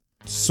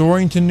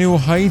soaring to new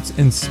heights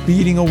and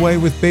speeding away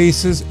with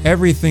bases.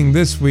 Everything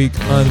this week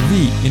on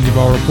the Indie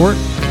Ball Report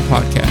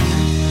podcast.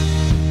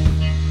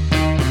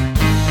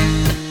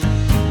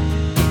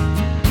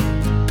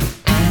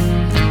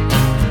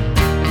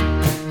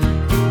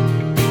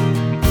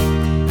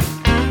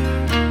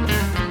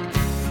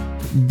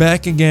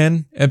 Back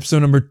again, episode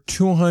number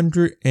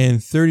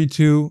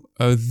 232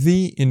 of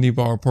the Indie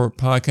Ball Report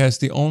podcast,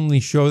 the only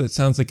show that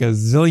sounds like a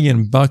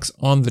zillion bucks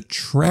on the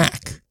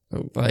track.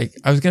 Like,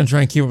 I was going to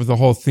try and keep up with the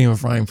whole theme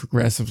of rhyme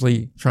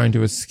progressively, trying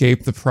to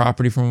escape the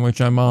property from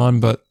which I'm on,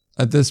 but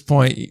at this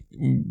point,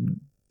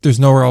 there's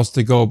nowhere else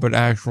to go but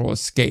actual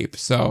escape.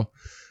 So,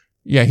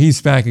 yeah,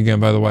 he's back again,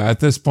 by the way.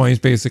 At this point, he's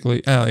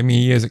basically,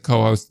 he is a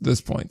co-host at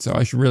this point, so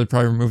I should really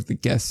probably remove the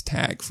guest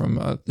tag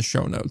from the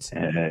show notes.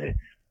 Hey,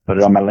 put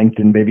it on my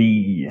LinkedIn,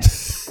 baby.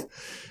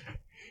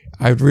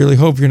 I really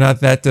hope you're not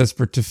that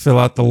desperate to fill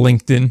out the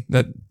LinkedIn,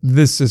 that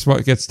this is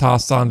what gets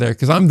tossed on there,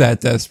 because I'm that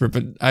desperate,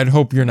 but I'd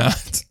hope you're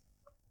not.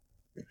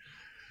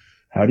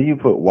 How do you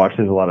put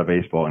watches a lot of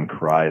baseball and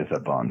cries a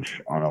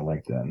bunch on a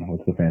LinkedIn?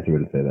 What's the fancy way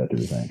to say that, do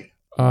you think?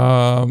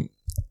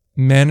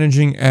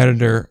 Managing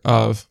editor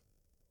of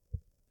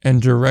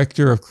and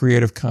director of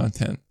creative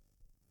content.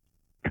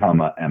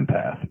 Comma,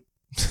 empath.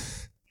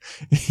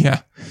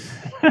 Yeah.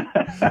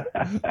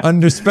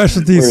 Under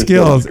specialty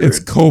skills, it's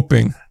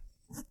coping.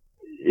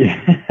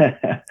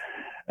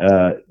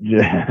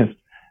 Just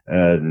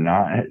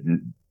not.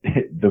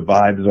 The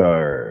vibes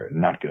are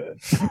not good.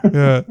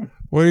 Yeah.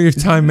 What are your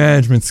time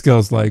management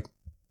skills like?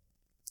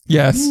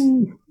 Yes.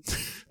 In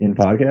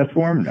podcast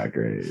form, not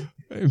great.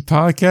 In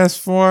podcast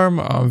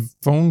form,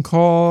 phone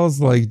calls,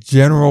 like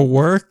general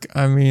work.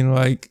 I mean,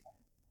 like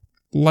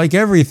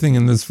everything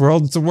in this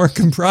world, it's a work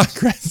in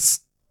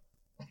progress.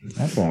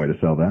 That's one way to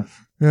sell that.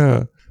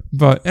 Yeah.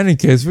 But in any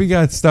case, we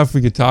got stuff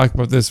we could talk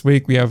about this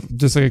week. We have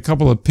just like a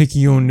couple of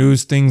Picayune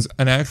news things,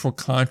 an actual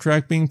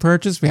contract being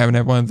purchased. We haven't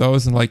had one of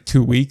those in like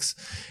 2 weeks.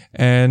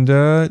 And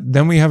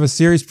then we have a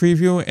series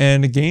preview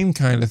and a game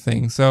kind of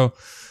thing. So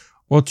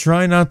we'll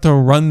try not to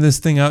run this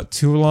thing out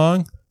too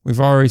long. We've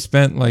already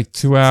spent like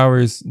 2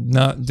 hours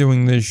not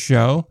doing this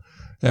show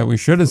that we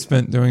should have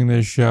spent doing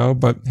this show.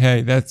 But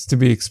hey, that's to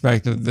be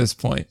expected at this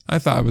point. I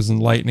thought it was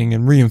enlightening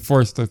and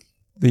reinforced the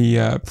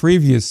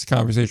previous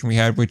conversation we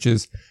had, which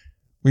is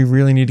we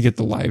really need to get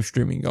the live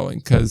streaming going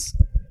because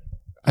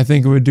I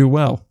think it would do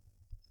well.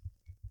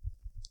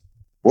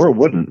 Or it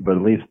wouldn't, but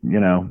at least,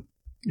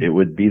 it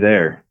would be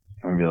there.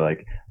 I would be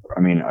like, that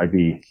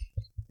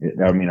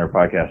would mean our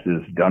podcast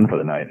is done for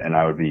the night, and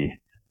I would be,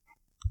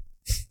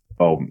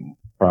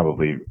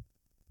 probably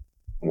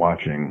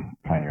watching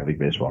Pioneer League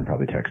Baseball and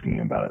probably texting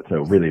you about it.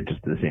 So really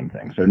just the same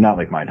thing. So not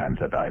like my time's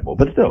that valuable,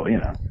 but still,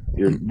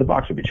 the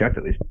box would be checked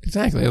at least.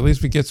 Exactly. At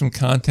least we get some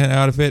content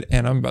out of it.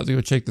 And I'm about to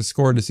go check the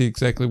score to see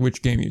exactly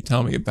which game you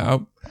tell me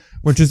about,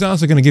 which is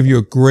also going to give you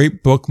a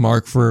great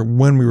bookmark for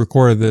when we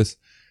recorded this.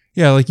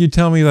 Yeah. Like you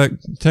tell me that,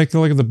 take a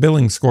look at the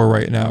billing score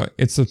right now.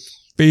 It's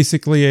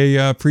basically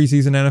a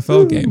preseason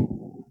NFL game.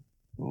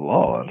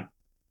 Lord.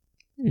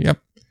 Yep.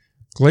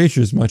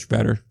 Glacier's much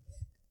better.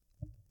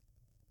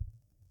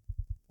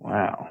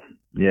 Wow.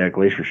 Yeah,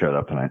 Glacier showed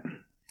up tonight.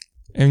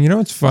 And you know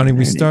what's funny?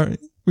 We started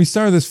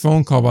this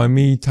phone call by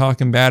me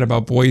talking bad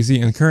about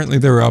Boise, and currently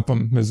they're up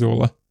on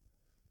Missoula.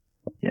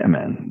 Yeah,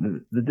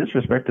 man. The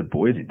disrespect to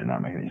Boise did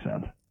not make any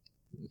sense.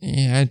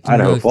 Yeah,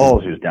 Idaho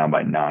Falls, who's down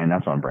by 9.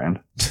 That's on brand.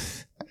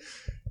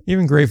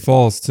 Even Great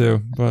Falls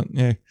too, but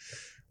yeah,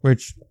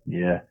 which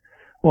yeah.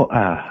 Well,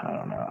 I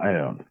don't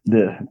know.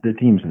 The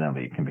teams in that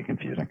league can be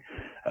confusing.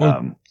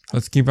 Well,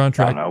 let's keep on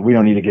track. I don't know. We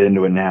don't need to get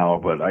into it now,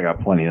 but I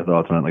got plenty of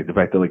thoughts on it. Like the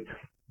fact that like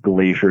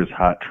Glacier's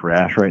hot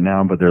trash right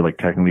now, but they're like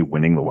technically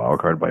winning the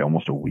wild card by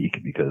almost a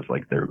week because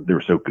like they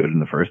were so good in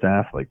the first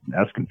half. Like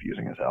that's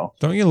confusing as hell.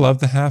 Don't you love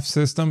the half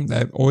system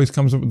that always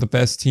comes up with the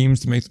best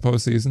teams to make the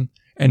postseason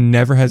and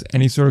never has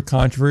any sort of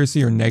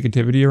controversy or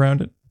negativity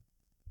around it?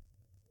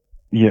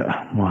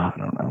 Yeah. Well, I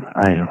don't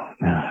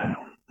know.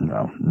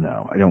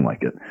 No, I don't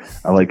like it.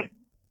 I like.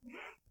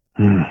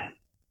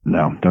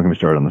 No, don't get me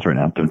started on this right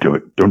now. Don't do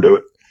it.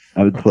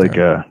 It's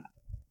okay.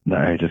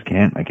 Like, I just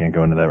can't. I can't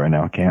go into that right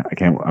now. I can't.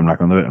 I'm not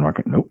going to do it. I'm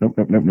not going.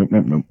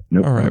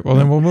 Nope. All right. Well,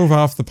 then we'll move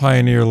off the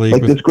Pioneer League.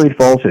 Like this Great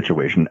Falls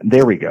situation.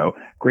 There we go.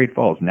 Great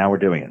Falls. Now we're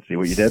doing it. See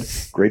what you did?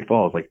 Great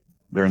Falls. Like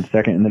they're in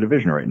second in the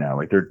division right now.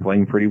 Like they're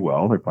playing pretty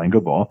well. They're playing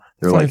good ball.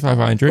 They're like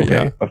 500.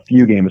 Okay, yeah. A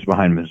few games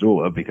behind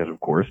Missoula because of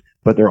course,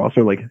 but they're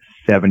also like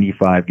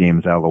 75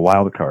 games out of the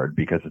wild card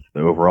because it's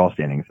the overall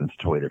standings and it's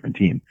a totally different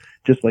team.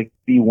 Just like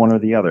be one or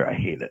the other. I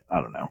hate it.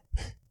 I don't know.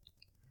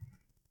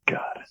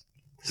 God.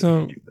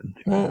 So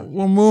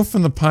we'll move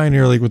from the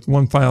Pioneer League with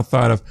one final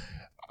thought of,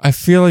 I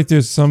feel like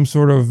there's some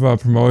sort of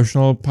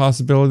promotional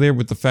possibility there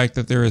with the fact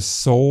that there is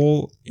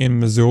soul in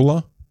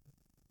Missoula.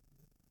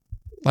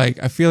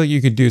 Like, I feel like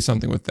you could do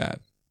something with that.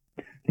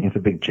 Think it's a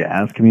big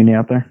jazz community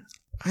out there?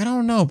 I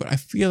don't know, but I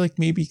feel like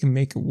maybe you can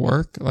make it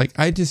work. Like,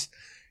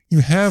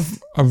 you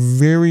have a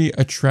very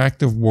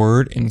attractive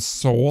word in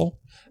soul,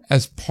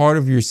 as part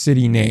of your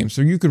city name.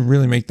 So you could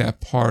really make that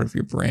part of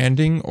your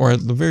branding, or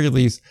at the very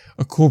least,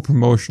 a cool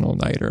promotional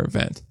night or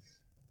event.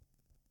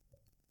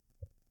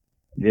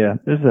 Yeah,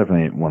 there's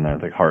definitely one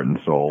that's like Heart and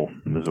Soul,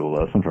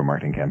 Missoula, some sort of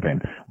marketing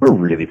campaign. We're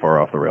really far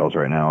off the rails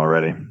right now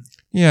already.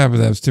 Yeah, but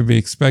that was to be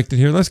expected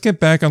here. Let's get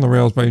back on the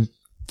rails by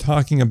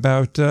talking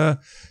about the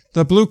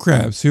Blue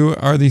Crabs, who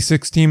are the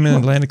 6th team in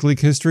Atlantic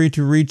League history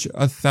to reach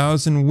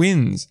 1,000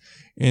 wins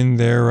in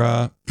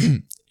their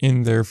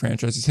in their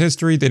franchise's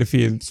history. They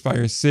defeated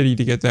Spire City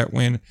to get that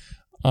win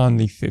on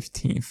the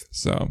 15th.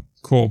 So,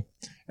 cool.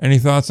 Any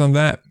thoughts on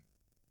that?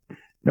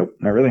 Nope,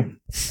 not really.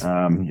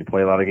 You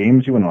play a lot of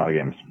games, you win a lot of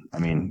games. I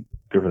mean,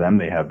 good for them.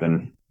 They have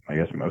been, I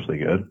guess, mostly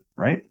good,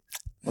 right?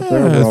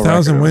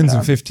 1,000 wins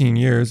in 15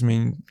 years. I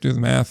mean, do the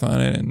math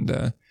on it,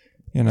 and,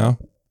 you know.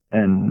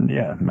 And,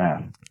 yeah,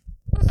 math.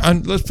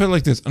 Let's put it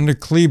like this. Under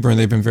Cleburne,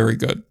 they've been very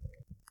good.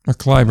 Or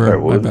Clyburn.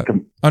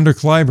 Sorry, under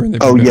Clyburne, they've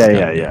been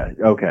yeah.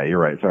 Okay, you're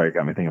right. Sorry, it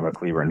got me thinking about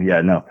Cleburne.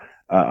 Yeah, no,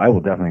 I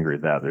will definitely agree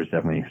with that. There's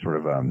definitely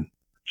sort of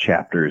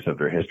chapters of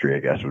their history, I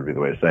guess would be the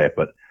way to say it.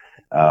 But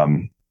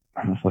I'm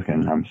just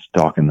looking, I'm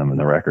stalking them in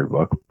the record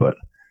book. But,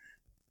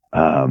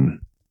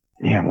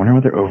 yeah, I wonder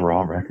what their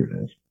overall record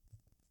is.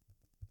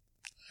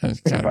 I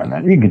can find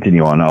that. You can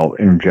continue on. I'll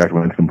interject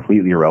when it's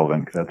completely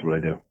irrelevant because that's what I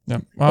do.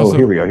 Yep. Also,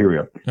 here we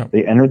go. Yep.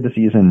 They entered the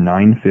season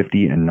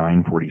 950 and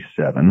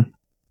 947.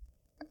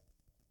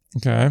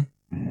 Okay.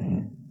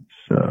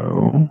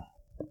 So,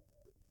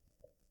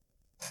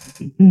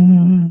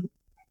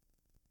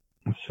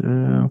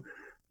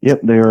 yep,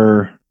 they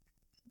are,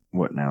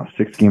 what now,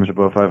 6 games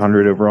above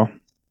 500 overall?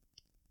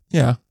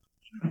 Yeah.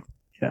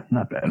 Yeah,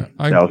 not bad.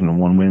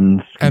 1,001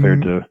 wins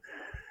compared to...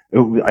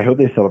 I hope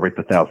they celebrate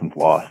the 1,000th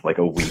loss like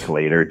a week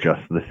later,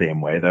 just the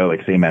same way though,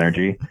 like same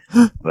energy,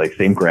 like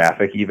same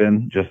graphic,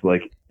 even just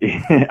like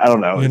I don't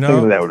know.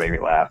 That would make me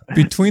laugh.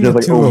 Between just the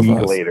like two a of week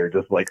us, later,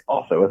 just like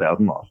also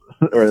 1,000 losses,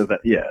 or is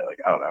that like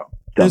I don't know.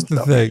 Here's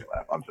the thing.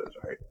 I'm so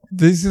sorry.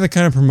 These are the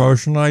kind of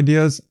promotional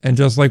ideas, and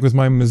just like with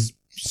my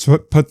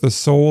put the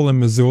soul in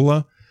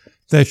Missoula,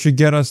 that should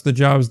get us the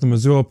job as the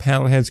Missoula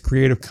Paddleheads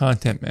creative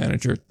content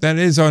manager. That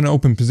is an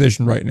open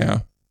position right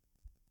now.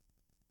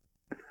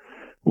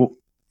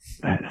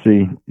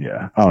 See,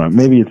 yeah, I don't know.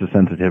 Maybe it's a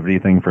sensitivity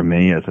thing for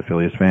me as a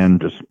Phillies fan.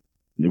 Just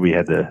we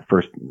had the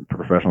first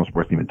professional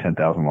sports team at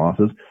 10,000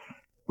 losses.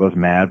 I was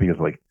mad because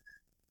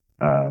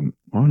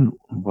when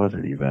was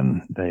it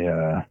even?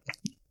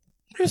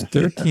 There's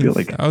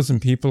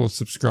 13,000 people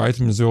subscribed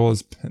to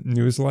Missoula's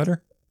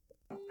newsletter.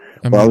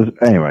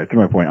 Anyway, to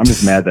my point, I'm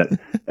just mad that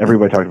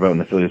everybody talked about when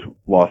the Phillies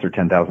lost their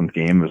 10,000th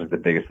game. It was like the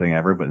biggest thing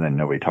ever, but then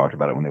nobody talked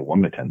about it when they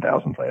won the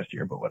 10,000th last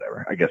year. But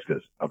whatever. I guess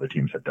because other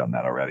teams have done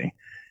that already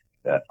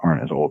that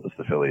aren't as old as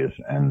the Phillies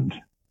and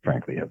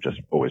frankly have just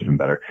always been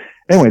better.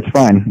 Anyway, it's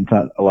fine. It's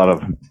not a lot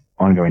of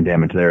ongoing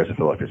damage there as a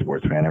Philadelphia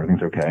sports fan.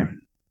 Everything's okay.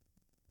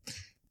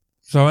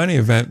 So any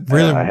event,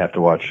 really, I have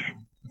to watch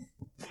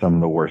some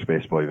of the worst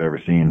baseball you've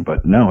ever seen,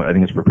 but no, I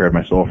think it's prepared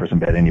my soul for some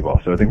bad indie ball.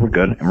 So I think we're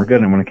good, and I'm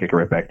going to kick it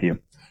right back to you.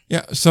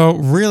 Yeah. So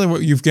really,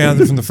 what you've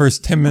gathered from the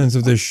first 10 minutes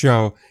of this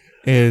show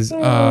is,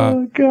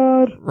 oh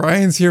God,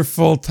 Ryan's here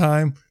full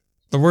time.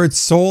 The word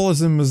soul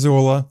is in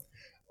Missoula.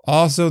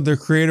 Also, their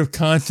creative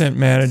content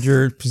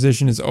manager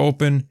position is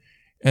open,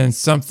 and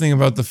something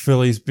about the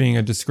Phillies being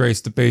a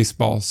disgrace to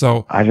baseball.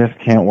 So I just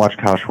can't watch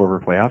Kyle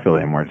Schwarber play outfield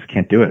anymore. I just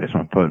can't do it. I just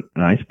want to put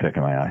an ice pick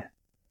in my eye.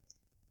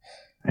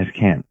 I just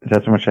can't. Is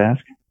that so much to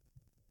ask?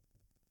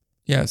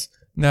 Yes.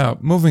 Now,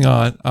 moving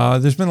on.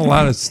 There's been a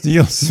lot of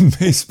steals in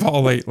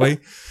baseball lately,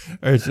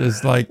 which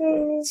is like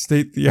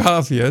state the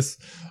obvious.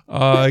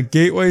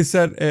 Gateway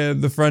set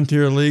the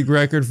Frontier League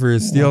record for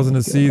his steals in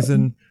a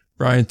season.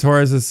 Brian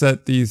Torres has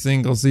set the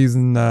single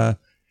season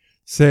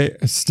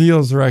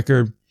steals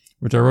record,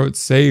 which I wrote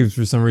saves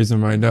for some reason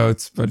in my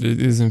notes, but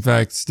it is in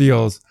fact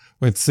steals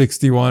with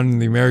 61 in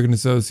the American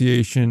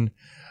Association.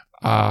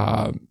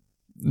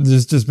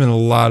 There's just been a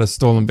lot of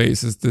stolen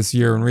bases this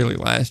year and really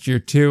last year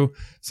too.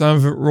 Some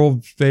of it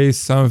role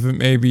based, some of it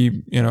may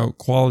be,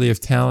 quality of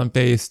talent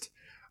based.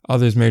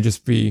 Others may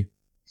just be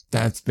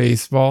that's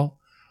baseball.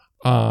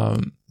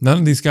 None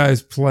of these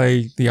guys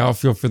play the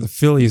outfield for the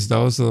Phillies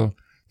though, so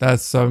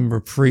that's some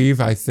reprieve,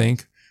 I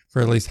think,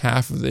 for at least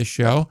half of this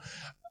show.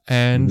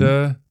 And,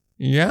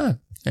 yeah.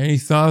 Any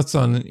thoughts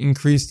on an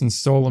increase in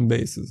stolen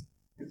bases?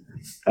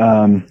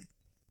 No.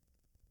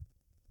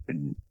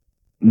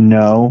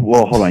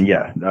 Well, hold on.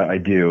 Yeah, I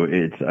do.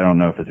 I don't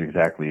know if it's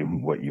exactly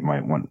what you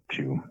might want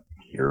to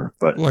hear,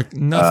 but look,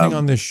 nothing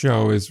on this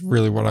show is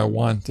really what I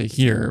want to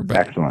hear, but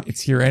excellent.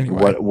 It's here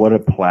anyway. What a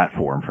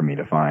platform for me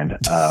to find.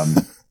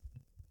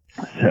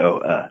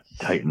 So,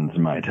 tightens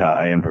my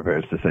tie and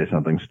prepares to say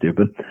something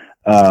stupid.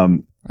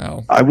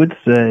 Well, I would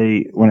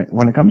say when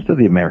it comes to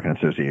the American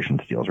Association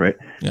steals, right?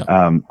 Yeah.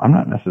 I'm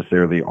not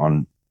necessarily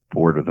on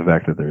board with the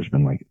fact that there's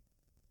been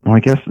I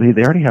guess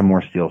they already have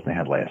more steals than they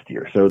had last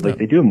year. So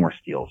they do have more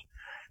steals,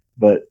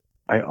 but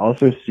I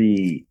also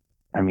see,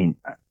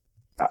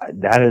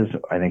 that is,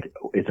 I think,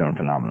 its own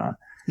phenomenon.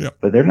 Yeah.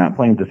 But they're not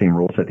playing with the same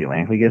rule set the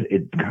Atlantic League is.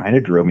 It kind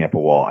of drove me up a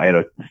wall. I had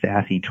a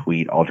sassy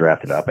tweet all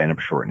drafted up. I ended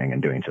up shortening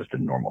and doing just a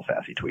normal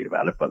sassy tweet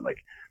about it. But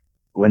like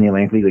when the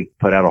Atlantic League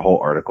put out a whole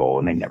article,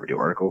 and they never do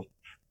articles,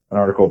 an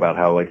article about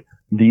how like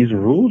these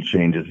rule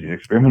changes, these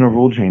experimental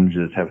rule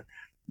changes have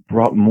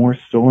brought more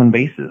stolen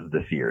bases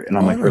this year. And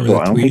I'm like, first of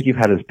all, I don't think you've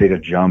had as big a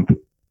jump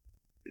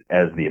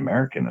as the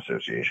American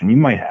Association. You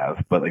might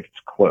have, but like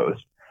it's close.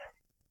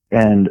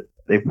 And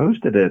they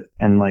posted it,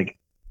 and like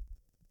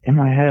in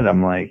my head,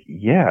 I'm like,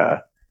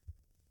 yeah,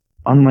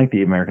 unlike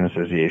the American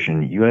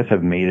Association, you guys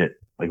have made it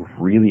like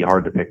really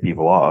hard to pick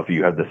people off.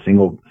 You have the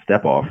single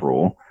step off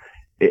rule,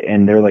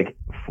 and they're like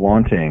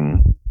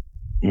flaunting,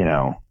 you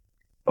know,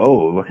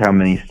 oh, look how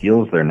many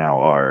steals there now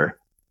are,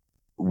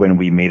 when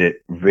we made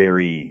it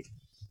very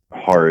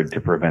hard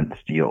to prevent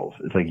steals.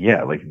 It's like,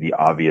 yeah, like the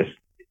obvious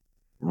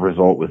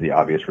result was the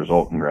obvious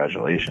result.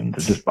 Congratulations.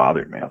 It just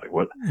bothered me. I was like,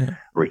 what are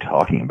we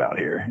talking about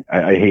here?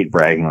 I hate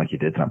bragging like you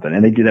did something.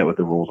 And they do that with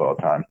the rules all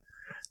the time.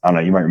 I don't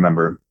know. You might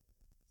remember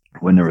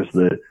when there was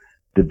the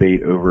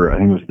debate over, I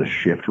think it was the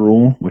shift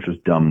rule, which was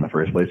dumb in the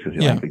first place because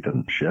the Olympic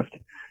doesn't shift.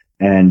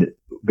 And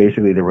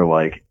basically they were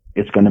like,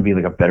 it's going to be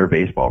like a better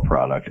baseball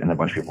product. And a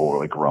bunch of people were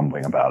like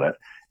grumbling about it.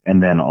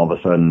 And then all of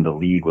a sudden the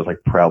league was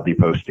like proudly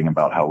posting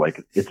about how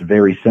like it's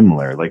very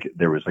similar. Like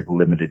there was like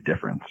limited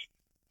difference.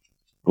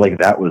 Like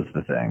that was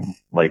the thing,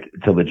 like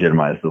to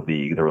legitimize the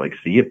league. They were like,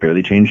 see, it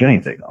barely changed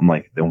anything. I'm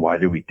like, then why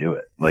did we do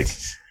it? Like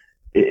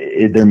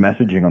their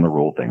messaging on the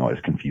rule thing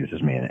always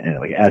confuses me, and it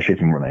like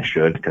agitates me more than I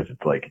should, because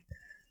it's like,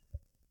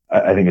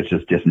 I think it's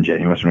just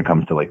disingenuous when it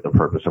comes to like the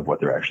purpose of what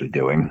they're actually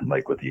doing.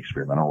 Like with the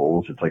experimental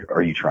rules, it's like,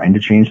 are you trying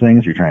to change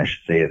things? Are you trying to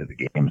say that the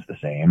game's the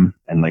same?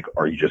 And like,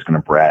 are you just going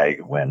to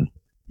brag when,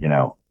 you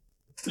know,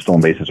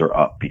 stolen bases are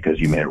up because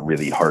you made it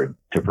really hard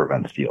to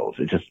prevent steals?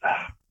 It just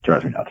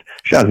drives me nuts.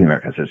 Shout out to the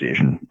American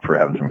Association for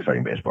having some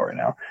exciting baseball right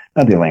now.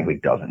 Not the Atlantic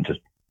League doesn't,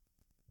 just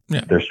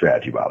their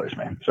strategy bothers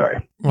me.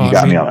 Sorry. Well, you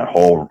got me on that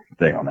whole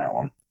thing on that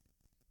one.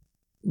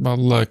 Well,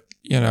 look,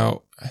 you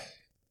know,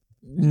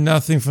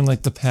 nothing from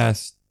like the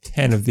past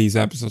 10 of these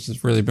episodes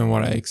has really been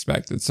what I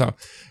expected. So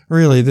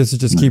really, this is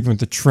just keeping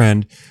with the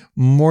trend.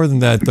 More than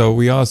that, though,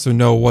 we also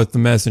know what the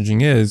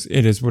messaging is.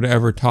 It is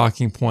whatever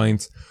talking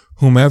points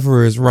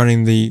whomever is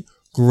running the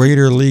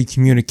greater league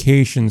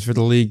communications for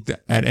the league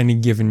at any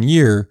given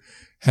year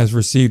has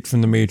received from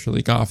the Major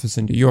League office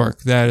in New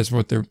York. That is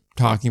what their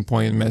talking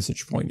point and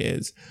message point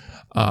is.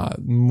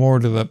 More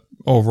to the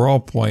overall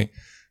point,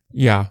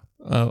 a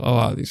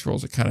lot of these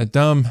rules are kind of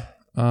dumb.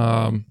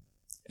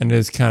 And it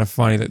is kind of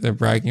funny that they're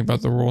bragging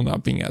about the rule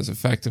not being as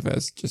effective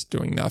as just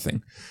doing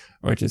nothing,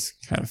 which is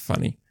kind of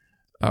funny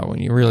when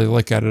you really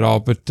look at it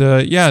all. But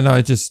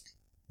it just...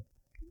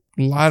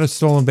 a lot of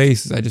stolen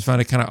bases. I just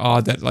found it kind of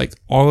odd that like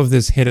all of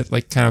this hit at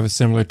like kind of a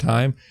similar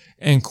time,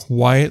 and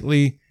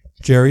quietly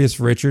Jarius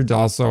Richards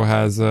also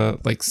has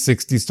like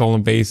 60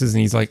 stolen bases,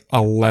 and he's like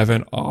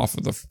 11 off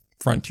of the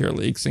Frontier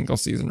League single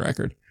season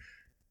record.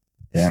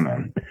 Yeah,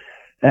 man.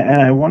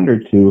 And I wonder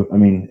too, I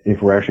mean,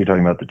 if we're actually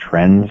talking about the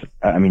trends,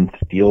 I mean,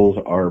 steals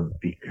are,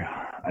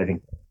 I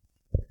think,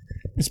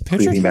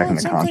 creeping back in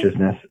the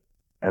consciousness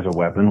as a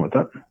weapon. What's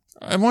up?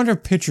 I wonder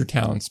if pitcher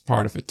talent's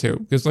part of it too,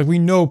 because like we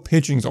know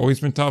pitching's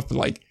always been tough, but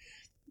like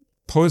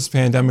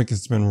post-pandemic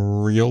it's been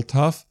real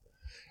tough.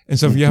 And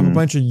so if you have a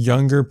bunch of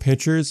younger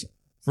pitchers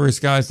versus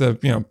guys that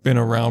have, you know, been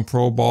around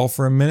pro ball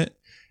for a minute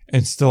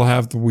and still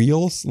have the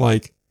wheels,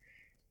 like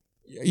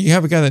you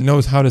have a guy that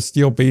knows how to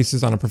steal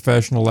bases on a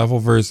professional level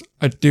versus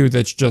a dude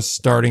that's just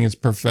starting his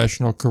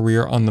professional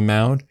career on the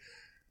mound.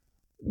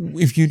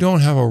 If you don't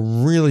have a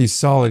really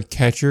solid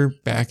catcher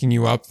backing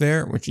you up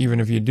there, which even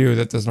if you do,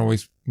 that doesn't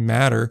always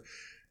matter,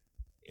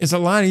 it's a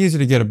lot easier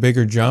to get a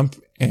bigger jump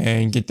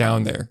and get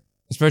down there.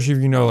 Especially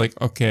if you know, like,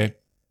 okay,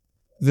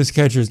 this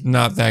catcher's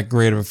not that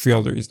great of a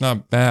fielder. He's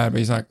not bad, but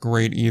he's not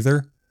great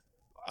either.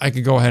 I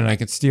could go ahead and I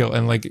could steal.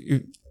 And like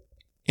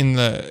in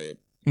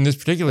this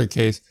particular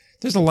case,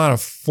 there's a lot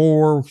of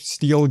 4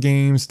 steal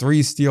games,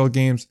 3 steal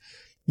games.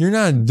 You're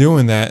not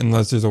doing that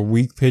unless there's a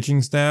weak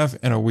pitching staff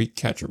and a weak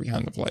catcher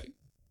behind the plate.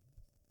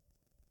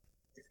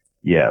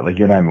 Yeah, like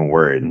you're not even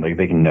worried. Like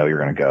they can know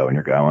you're going to go and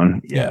you're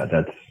going. Yeah,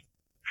 that's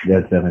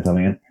definitely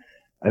something.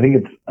 I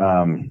think it's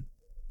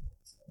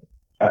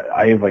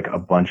I have like a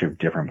bunch of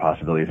different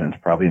possibilities, and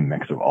it's probably a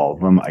mix of all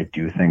of them. I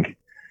do think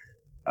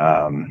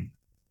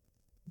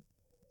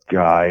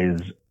guys.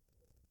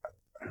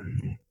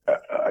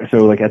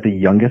 So like at the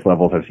youngest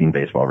levels I've seen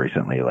baseball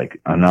recently, like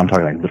now I'm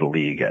talking like little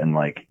league and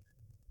like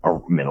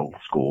or middle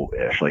school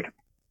ish. Like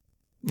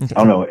I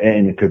don't know,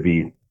 and it could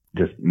be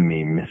just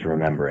me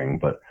misremembering,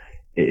 but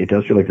it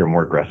does feel like they're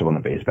more aggressive on the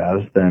base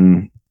paths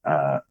than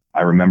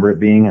I remember it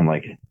being, and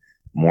like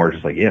more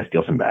just like,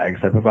 steal some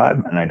bags type of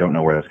vibe. And I don't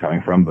know where that's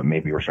coming from, but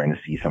maybe we're starting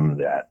to see some of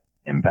that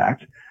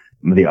impact.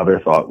 The other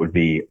thought would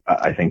be,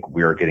 I think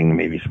we're getting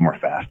maybe some more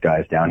fast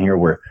guys down here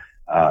where,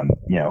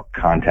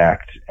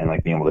 contact and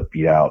like being able to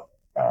beat out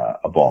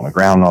a ball on the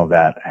ground, all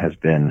that has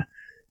been,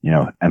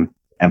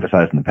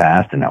 emphasized in the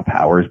past, and now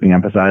power is being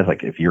emphasized.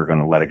 Like if you're going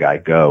to let a guy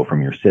go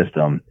from your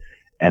system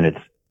and it's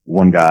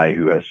one guy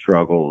who has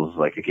struggles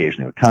like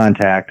occasionally with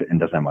contact and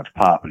doesn't have much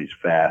pop, but he's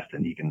fast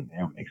and he can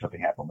make something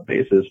happen on the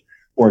bases.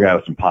 Or a guy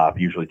with some pop.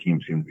 Usually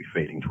teams seem to be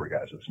fading toward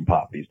guys with some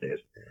pop these days.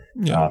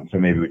 Yeah. So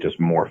maybe with just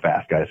more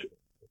fast guys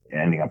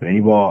ending up in any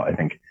ball. I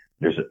think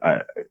there's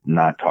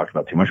not talked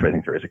about too much, but I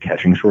think there is a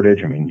catching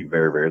shortage. I mean, you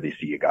very rarely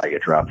see a guy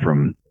get dropped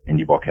from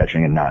indie ball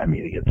catching and not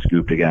immediately get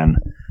scooped again.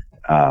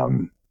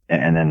 And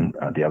then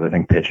the other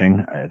thing,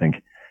 pitching. I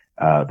think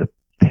the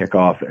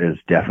pickoff is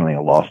definitely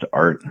a lost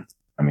art.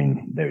 I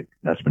mean,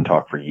 that's been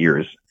talked for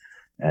years.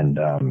 And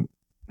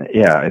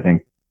I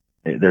think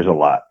there's a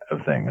lot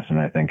of things. And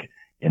I think,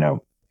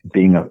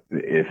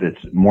 if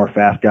it's more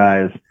fast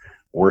guys,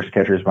 worse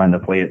catchers behind the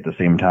plate at the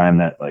same time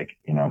that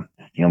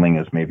stealing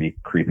is maybe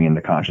creeping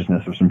into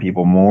consciousness of some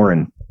people more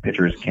and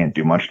pitchers can't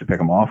do much to pick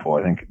them off. Well,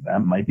 I think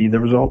that might be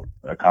the result,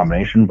 a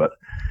combination, but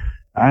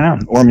I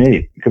don't know. Or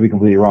maybe it could be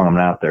completely wrong. I'm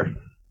not out there.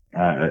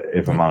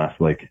 If I'm honest,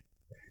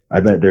 I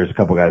bet there's a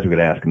couple guys who could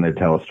ask and they'd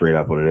tell us straight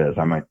up what it is.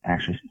 I might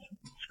actually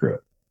screw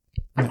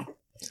it.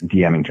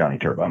 DMing Johnny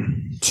Turbo.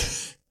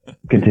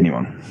 Continue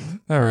on.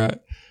 All right.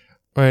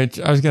 Wait,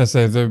 I was going to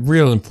say the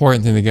real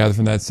important thing to gather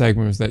from that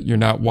segment was that you're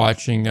not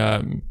watching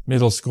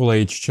middle school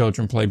age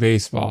children play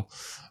baseball.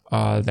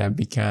 That'd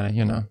be kind of,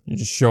 you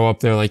just show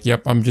up there like,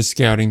 yep, I'm just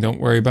scouting. Don't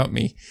worry about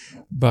me.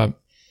 But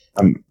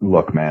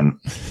look,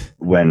 man,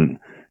 when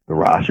the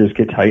rosters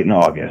get tight in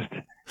August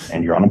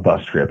and you're on a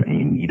bus trip and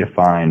you need to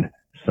find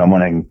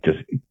someone and just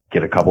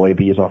get a couple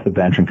ABs off the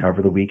bench and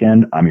cover the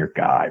weekend, I'm your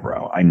guy,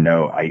 bro. I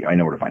know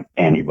where to find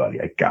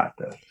anybody. I got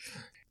this.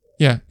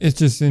 Yeah, it's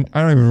just, I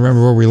don't even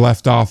remember where we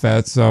left off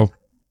at, so.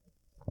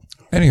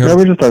 Anyhow. Yeah,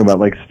 we're just talking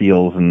about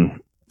steals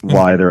and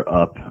why they're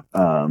up.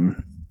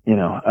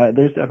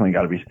 There's definitely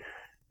got to be,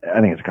 I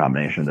think it's a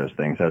combination of those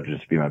things. That would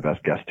just be my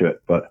best guess to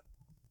it. But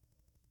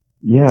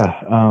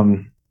yeah,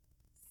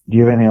 do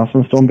you have anything else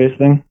on the stolen base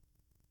thing?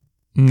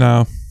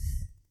 No.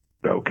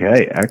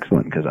 Okay,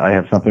 excellent, because I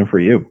have something for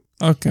you.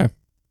 Okay.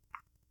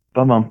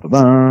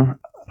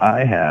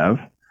 I have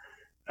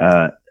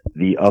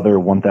the other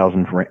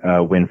 1,000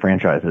 win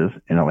franchises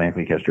in Atlantic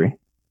League history.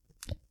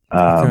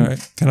 Okay.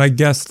 Can I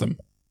guess them?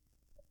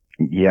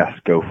 Yes,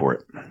 go for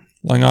it.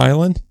 Long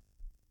Island?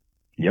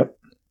 Yep.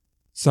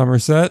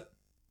 Somerset?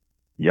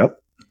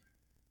 Yep.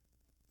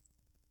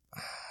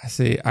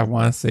 I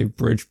want to say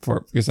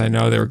Bridgeport because I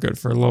know they were good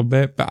for a little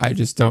bit, but I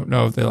just don't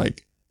know if they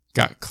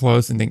got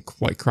close and didn't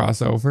quite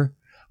cross over.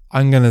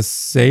 I'm going to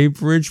say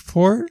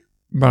Bridgeport,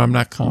 but I'm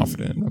not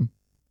confident in them.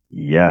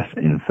 Yes,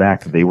 in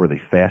fact, they were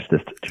the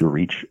fastest to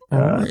reach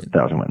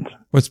 1,000 wins.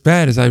 What's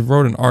bad is I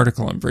wrote an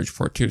article on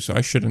Bridgeport too, so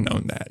I should have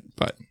known that.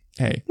 But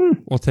hey,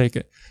 we'll take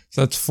it.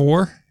 So that's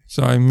 4.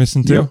 So I'm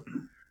missing 2. Yep.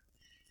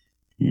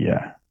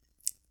 Yeah.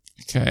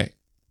 Okay.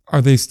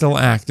 Are they still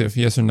active?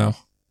 Yes or no?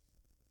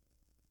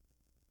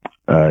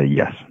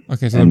 Yes.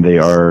 Okay. So and they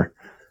are.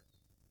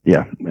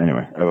 Yeah.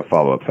 Anyway, I have a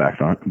follow-up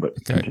fact on it, but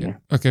okay. Continue.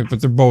 Okay,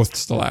 but they're both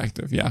still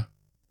active. Yeah.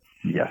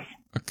 Yes.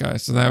 Okay,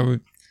 so that would.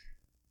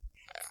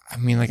 I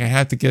mean, I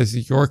have to guess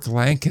York,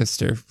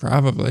 Lancaster,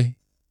 probably.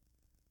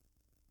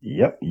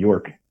 Yep,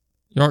 York.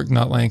 York,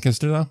 not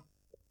Lancaster, though.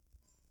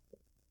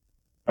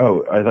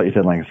 Oh, I thought you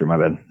said Lancaster. My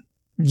bad.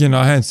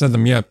 I hadn't said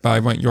them yet, but I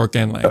went York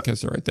and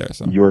Lancaster right there.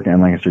 So York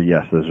and Lancaster,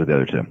 yes, those are the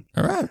other 2.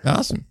 All right,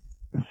 awesome.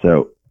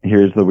 So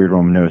here's the weird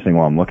one I'm noticing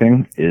while I'm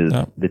looking is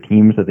the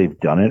teams that they've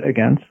done it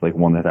against,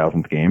 won the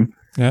 1,000th game.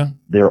 Yeah.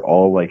 They're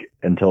all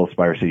until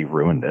Spire City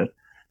ruined it,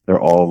 they're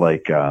all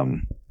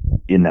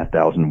in that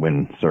 1,000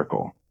 win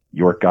circle.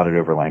 York got it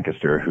over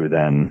Lancaster, who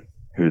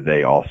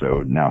they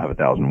also now have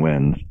 1,000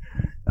 wins.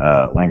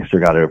 Lancaster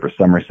got it over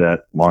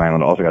Somerset. Long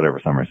Island also got it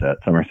over Somerset.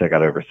 Somerset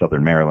got it over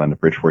Southern Maryland.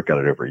 Bridgeport got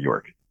it over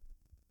York.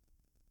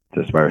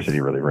 So Spire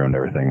City really ruined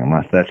everything,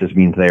 unless that just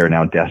means they are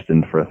now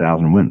destined for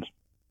 1,000 wins.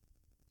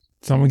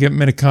 Someone get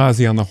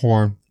Minikazi on the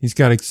horn. He's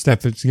got to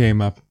step his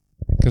game up.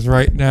 Because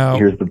right now...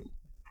 Here's the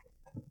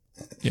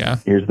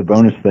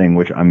bonus thing,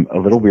 which I'm a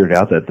little weirded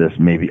out that this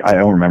maybe... I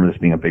don't remember this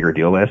being a bigger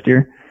deal last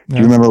year. Do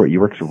you remember what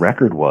York's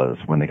record was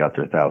when they got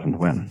their 1,000th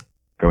win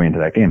going into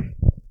that game?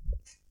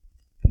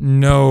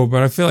 No,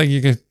 but I feel like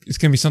it's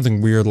going to be something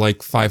weird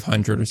like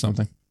 500 or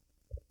something.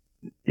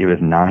 It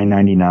was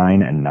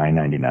 999 and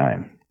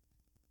 999.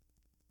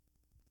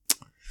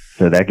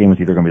 So that game was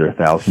either going to be their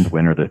 1,000th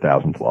win or their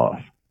 1,000th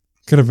loss.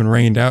 Could have been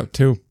rained out,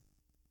 too.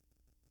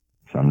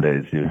 Some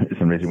days you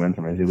win,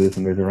 some days you lose,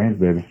 some days it rains,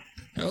 baby.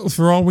 Well,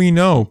 for all we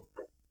know,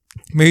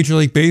 Major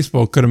League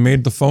Baseball could have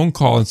made the phone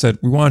call and said,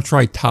 we want to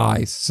try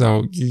ties,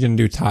 so you're going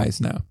to do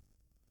ties now.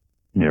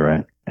 Yeah,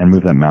 right. And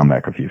move that mound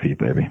back a few feet,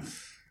 baby.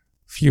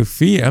 Few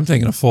feet? I'm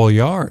thinking a full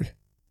yard.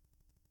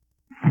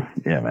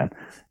 Yeah, man.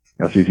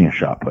 I was using a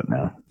shot put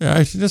now. Yeah,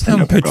 I should just have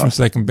him pitch from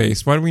second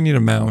base. Why do we need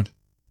a mound?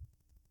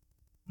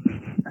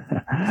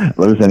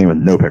 Let us end with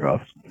no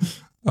pickoffs.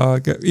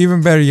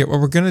 Even better yet, what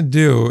we're going to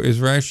do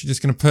is we're actually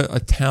just going to put a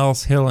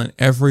Talus Hill in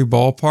every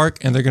ballpark,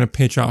 and they're going to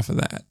pitch off of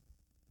that.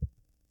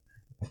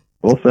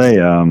 We'll say,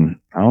 I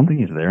don't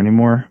think he's there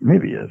anymore.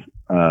 Maybe he is.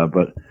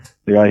 But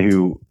the guy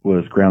who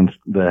was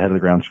the head of the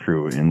grounds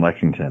crew in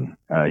Lexington,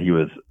 he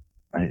was,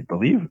 I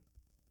believe,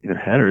 either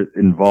head or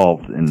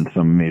involved in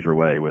some major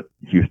way with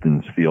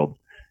Houston's field.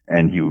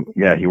 And he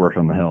worked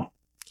on the hill.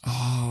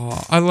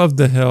 Oh, I love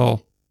the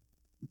hill.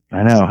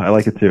 I know. I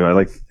like it too. I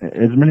like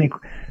as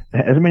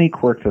many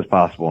quirks as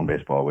possible in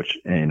baseball, which,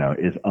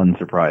 is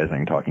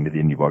unsurprising talking to the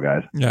indie ball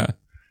guys. Yeah.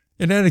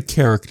 It had a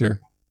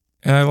character.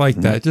 And I like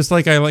that. Just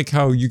like I like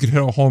how you could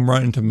hit a home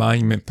run into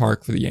Monument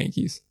Park for the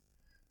Yankees.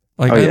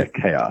 Like,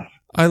 chaos.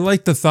 I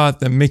like the thought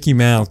that Mickey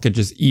Mantle could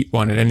just eat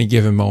one at any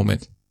given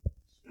moment.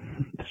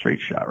 Straight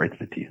shot right to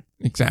the teeth.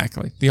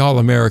 Exactly. The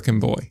All-American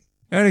boy.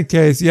 In any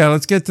case,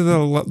 let's get to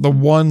the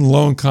one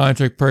loan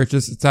contract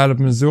purchase. It's out of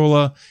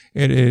Missoula.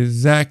 It is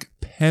Zach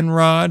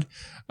Penrod.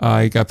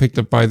 He got picked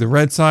up by the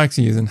Red Sox.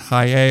 He is in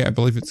high A. I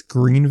believe it's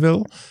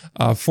Greenville.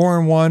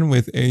 4-1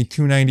 with a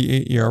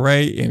 2.98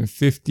 ERA in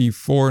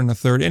 54 and a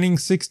third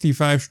innings,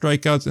 65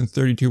 strikeouts and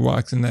 32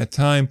 walks in that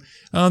time.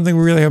 I don't think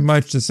we really have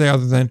much to say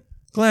other than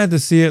glad to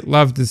see it,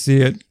 love to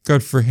see it,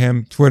 good for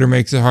him. Twitter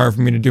makes it hard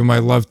for me to do my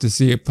love to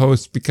see it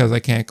post because I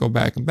can't go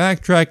back and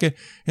backtrack it.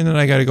 And then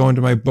I got to go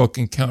into my book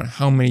and count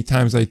how many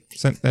times I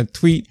sent that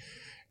tweet.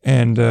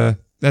 And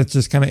that's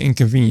just kind of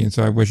inconvenient.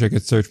 So I wish I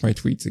could search my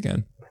tweets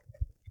again.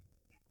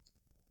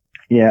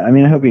 Yeah, I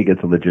mean, I hope he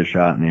gets a legit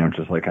shot and,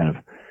 just like kind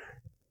of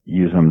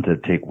use them to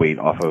take weight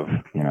off of,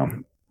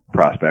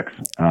 prospects.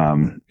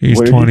 He's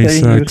what did 26.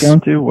 You say he was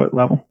going to? What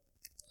level?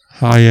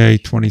 High A,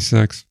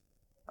 26.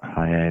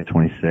 High A,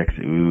 26.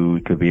 Ooh,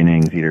 it could be an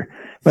innings eater.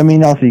 But I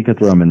mean, also you could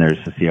throw him in there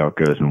just to see how it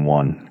goes in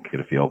one, get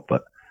a feel.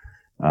 But,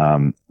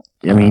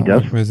 he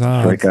does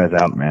strike guys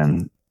out,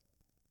 man.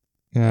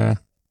 Yeah.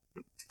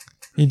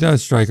 He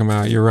does strike them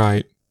out. You're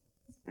right.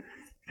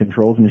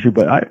 Controls an issue,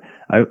 but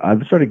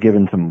I've started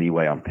giving some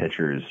leeway on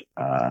pitchers,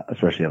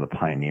 especially on the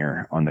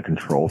Pioneer, on the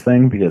control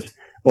thing because,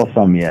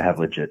 some have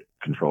legit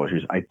control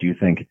issues. I do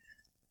think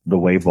the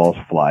way balls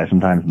fly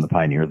sometimes in the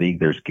Pioneer League,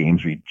 there's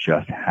games where you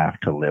just have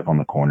to live on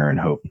the corner and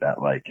hope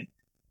that like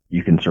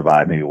you can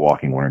survive maybe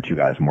walking one or two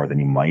guys more than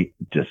you might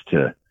just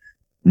to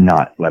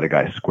not let a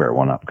guy square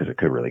one up because it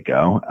could really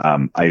go.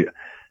 I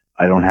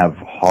don't have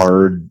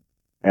hard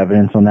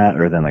evidence on that,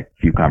 or then like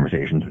a few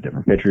conversations with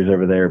different pitchers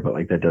over there, but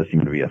like that does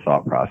seem to be a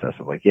thought process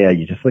of like,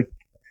 you just like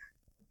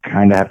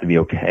kind of have to be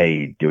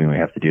okay doing what you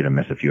have to do to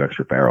miss a few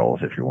extra barrels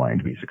if you're wanting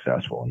to be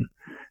successful.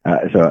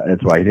 And so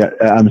that's why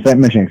I'm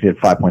mentioning he had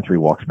 5.3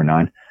 walks per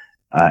nine,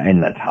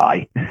 and that's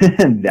high.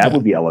 That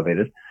would be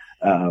elevated.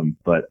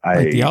 But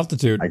like the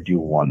altitude. I do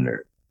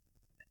wonder.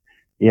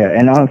 Yeah,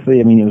 and honestly,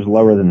 I mean, it was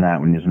lower than that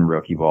when he was in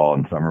rookie ball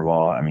and summer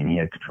ball. I mean, he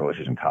had control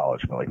issues in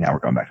college, but like now we're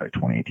going back to like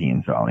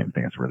 2018, so I don't even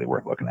think it's really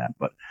worth looking at.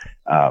 But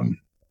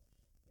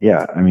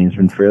yeah, I mean, it's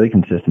been fairly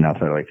consistent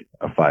outside of like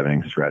a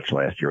 5-inning stretch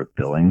last year with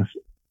Billings.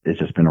 It's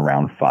just been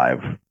around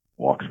 5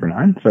 walks per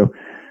 9. So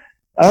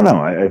I don't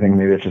know. I think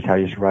maybe it's just how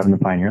you survive in the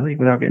Pioneer League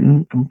without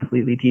getting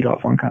completely teed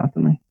off on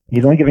constantly.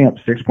 He's only giving up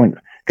 6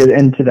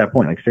 and to that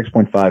point, like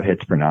 6.5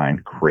 hits per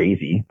 9,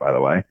 crazy, by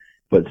the way.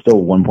 But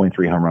still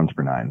 1.3 home runs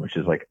per 9, which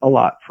is like a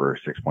lot for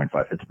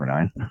 6.5 hits per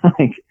 9.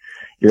 Like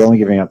you're only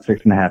giving up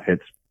 6.5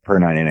 hits per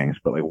 9 innings,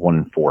 but like 1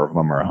 in 4 of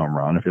them are a home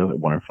run. It feels like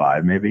 1 in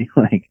 5 maybe.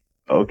 Like,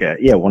 okay.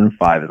 Yeah, 1 in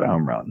 5 is a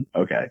home run.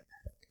 Okay.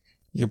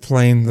 You're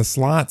playing the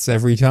slots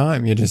every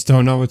time. You just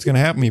don't know what's going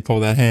to happen when you pull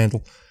that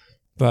handle.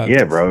 But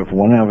yeah, bro, if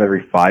 1 out of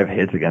every 5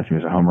 hits against me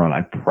is a home run,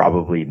 I'd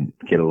probably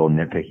get a little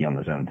nitpicky on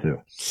the zone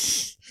too.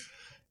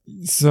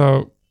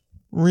 So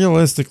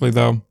realistically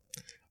though,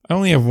 I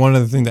only have one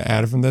other thing to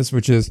add from this,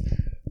 which is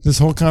this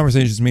whole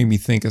conversation just made me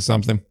think of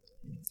something,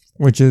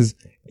 which is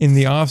in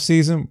the off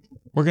season,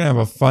 we're going to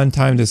have a fun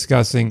time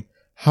discussing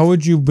how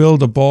would you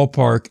build a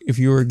ballpark if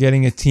you were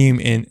getting a team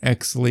in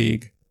X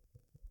league?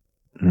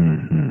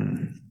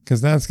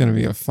 Because that's going to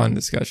be a fun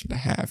discussion to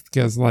have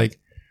because like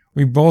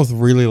we both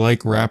really like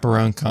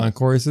wraparound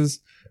concourses,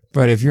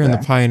 but if you're in the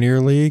Pioneer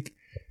League,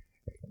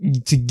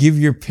 to give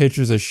your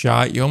pitchers a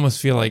shot, you almost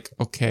feel like,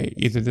 okay,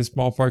 either this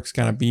ballpark's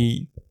going to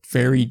be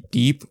very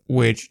deep,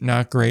 which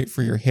not great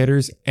for your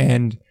hitters,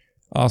 and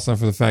also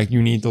for the fact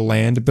you need the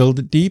land to build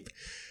it deep.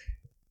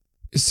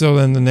 So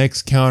then the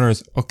next counter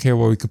is, okay,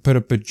 well, we could put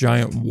up a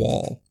giant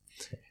wall.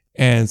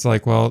 And it's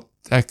like, well,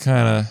 that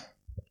kind of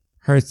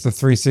hurts the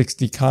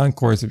 360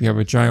 concourse if you have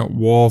a giant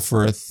wall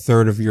for a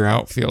third of your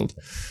outfield.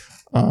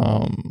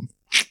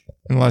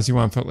 Unless you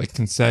want to put like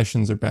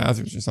concessions or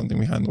bathrooms or something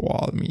behind the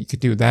wall. I mean, you could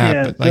do that.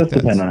 Yeah, but like just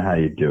depend on how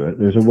you do it.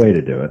 There's a way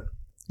to do it.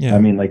 Yeah. I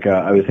mean, like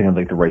I was thinking of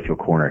like the right field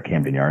corner at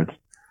Camden Yards.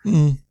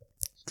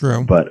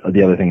 True. But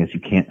the other thing is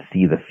you can't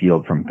see the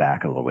field from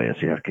back a little ways,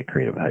 so you have to get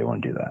creative with how you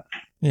want to do that.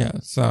 Yeah.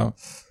 So,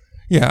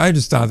 yeah, I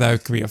just thought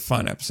that could be a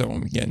fun episode when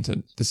we get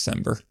into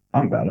December.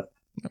 I'm about it.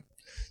 Yeah.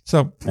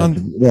 So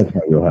that's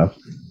my wheelhouse.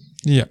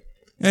 Yeah.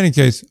 In any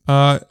case,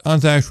 on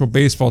to actual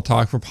baseball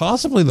talk for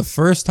possibly the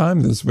first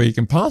time this week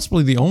and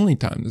possibly the only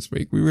time this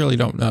week. We really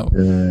don't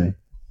know.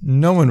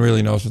 No one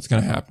really knows what's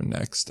going to happen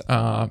next,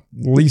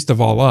 least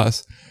of all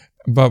us.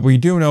 But we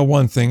do know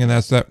one thing, and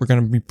that's that we're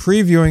going to be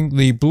previewing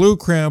the Blue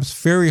Cramps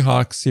Fairy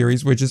Hawk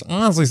series, which is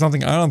honestly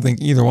something I don't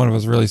think either one of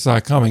us really saw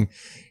coming.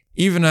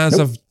 even as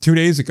of 2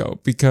 days ago,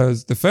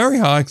 because the Ferry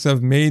Hawks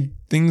have made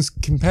things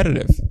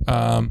competitive.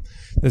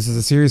 This is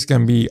a series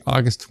going to be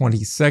August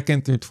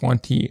 22nd through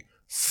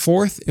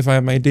 24th, if I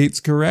have my dates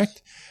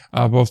correct.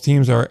 Both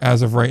teams are,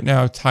 as of right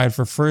now, tied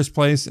for first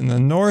place in the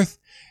North,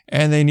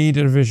 and they need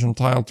a divisional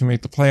title to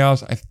make the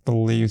playoffs. I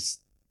believe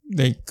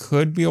they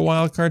could be a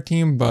wild card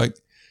team, but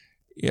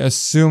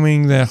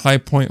assuming that High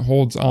Point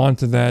holds on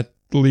to that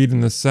lead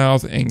in the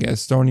South and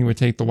Gastonia would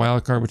take the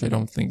wild card, which I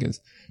don't think is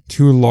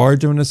too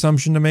large of an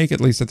assumption to make,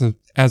 at least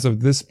as of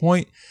this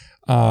point,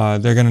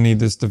 they're going to need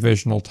this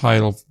divisional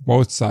title,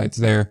 both sides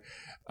there.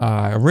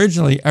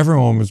 Originally,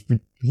 when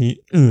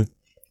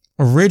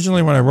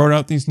I wrote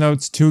out these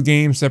notes, 2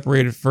 games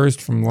separated first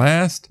from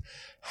last.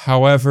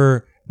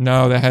 However,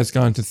 now that has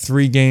gone to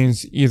 3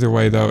 games. Either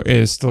way, though, it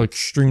is still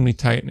extremely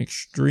tight and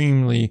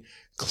extremely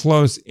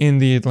close in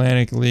the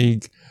Atlantic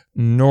League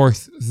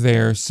North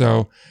there.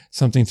 So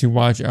something to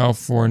watch out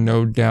for,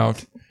 no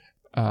doubt,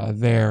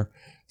 there.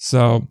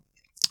 So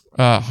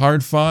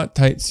hard fought,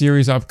 tight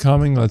series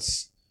upcoming.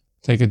 Let's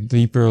take a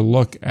deeper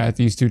look at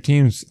these 2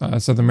 teams.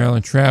 Southern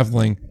Maryland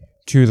traveling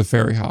to the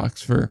Ferry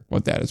Hawks for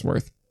what that is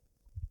worth.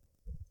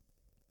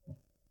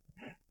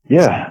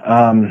 Yeah.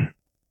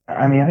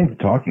 I mean, I think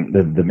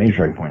the major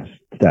talking point is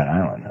Staten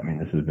Island. I mean,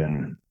 this has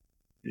been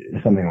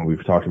something that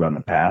we've talked about in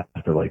the past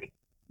for, like,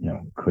 you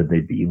know, could they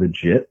be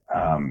legit?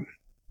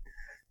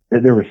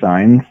 There were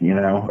signs, you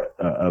know,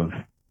 of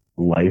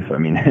life. I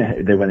mean,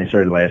 when they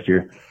started last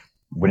year,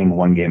 winning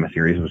 1 game a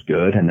series was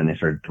good, and then they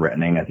started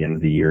threatening at the end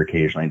of the year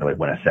occasionally to, like,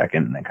 win a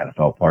second, and then kind of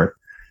fell apart.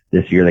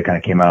 This year, they kind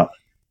of came out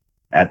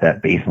at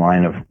that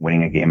baseline of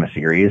winning a game a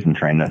series and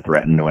trying to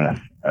threaten to win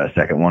a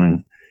second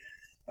one.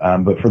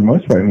 But for the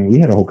most part, I mean, we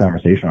had a whole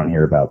conversation on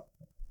here about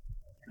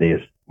we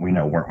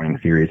weren't winning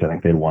series. I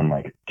think they'd won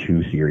like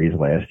 2 series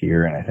last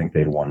year, and I think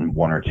they'd won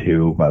 1 or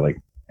 2 by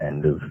like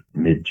end of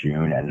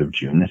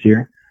June this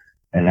year.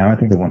 And now I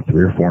think they won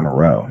 3 or 4 in a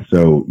row.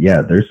 So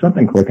yeah, there's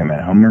something clicking,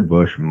 man. Homer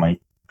Bush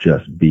might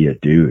just be a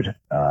dude.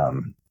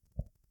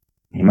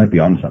 He might be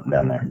on something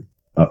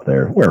up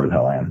there, wherever the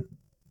hell I am.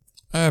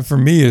 For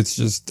me, it's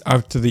just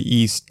out to the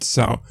east.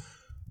 So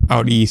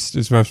out east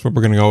is what we're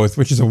going to go with,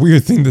 which is a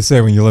weird thing to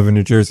say when you live in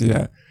New Jersey.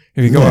 Yeah.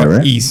 If you go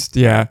out east,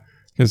 yeah,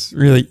 because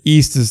really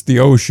east is the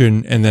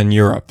ocean and then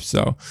Europe.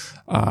 So,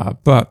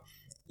 but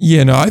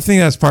yeah, no, I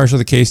think that's partially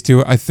the case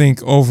too. I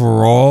think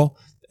overall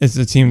it's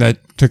a team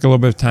that took a little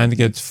bit of time to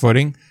get its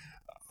footing.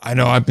 I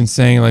know I've been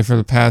saying, like, for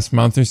the past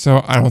month or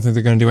so, I don't think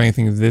they're going to do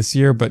anything this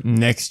year, but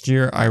next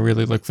year I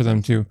really look for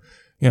them to,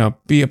 you know,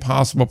 be a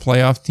possible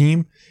playoff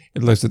team.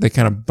 It looks like they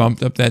kind of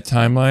bumped up that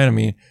timeline. I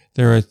mean,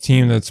 they're a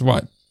team that's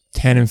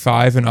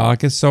 10-5 in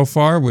August so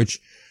far, which,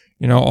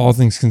 you know, all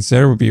things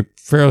considered would be a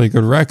fairly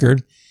good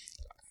record.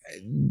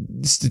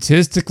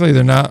 Statistically,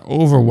 they're not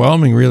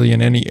overwhelming really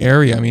in any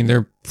area. I mean, they're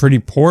a pretty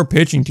poor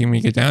pitching team when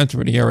you get down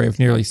to it, an ERA of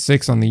nearly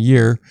 6 on the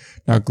year.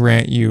 Now,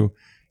 grant you,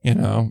 you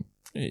know,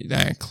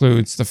 that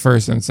includes the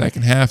first and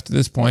second half to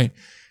this point.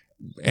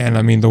 And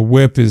I mean, the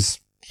whip is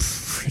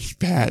pretty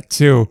bad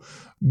too,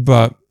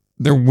 but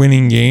they're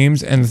winning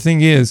games. And the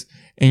thing is,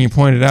 and you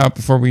pointed out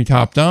before we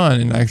hopped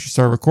on and actually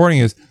started recording,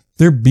 is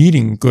they're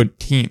beating good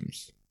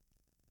teams.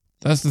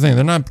 That's the thing.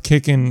 They're not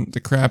kicking the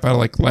crap out of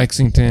like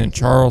Lexington,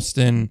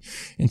 Charleston,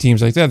 and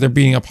teams like that. They're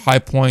beating up High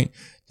Point.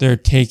 They're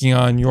taking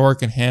on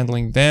York and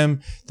handling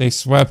them. They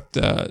swept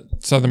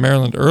Southern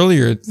Maryland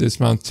earlier this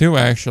month too,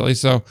 actually.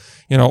 So,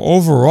 you know,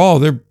 overall,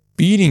 they're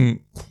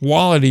beating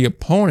quality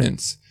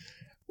opponents,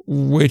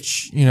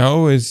 which, you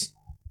know, is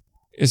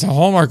a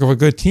hallmark of a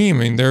good team. I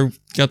mean, they're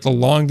got the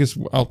longest,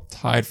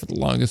 tied for the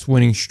longest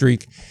winning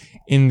streak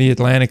in the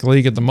Atlantic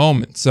League at the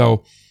moment.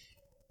 So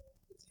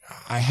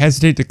I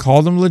hesitate to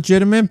call them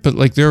legitimate, but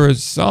like they're a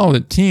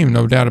solid team,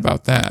 no doubt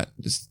about that.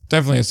 It's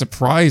definitely a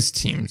surprise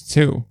team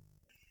too.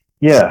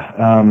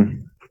 Yeah.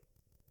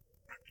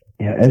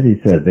 Yeah, as he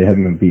said, they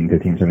haven't been beating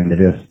good teams. I mean, they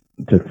just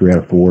took 3 out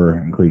of 4,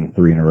 including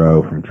 3 in a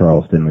row from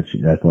Charleston, which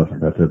that's less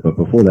impressive. But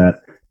before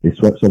that, they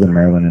swept Southern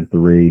Maryland in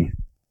 3.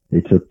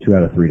 They took 2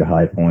 out of 3 to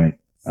High Point.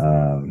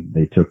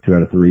 They took 2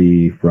 out of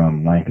 3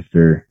 from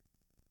Lancaster.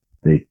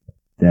 They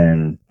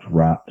then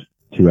dropped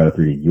 2 out of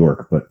 3 to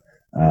York. But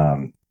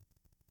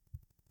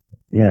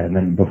yeah, and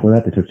then before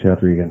that, they took 2 out of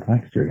 3 against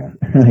Lancaster again.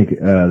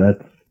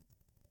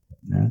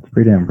 That's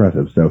pretty damn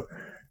impressive. So,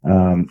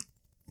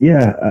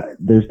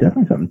 there's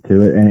definitely something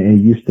to it. And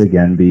it used to,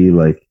 again, be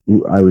like,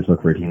 I always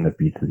look for a team that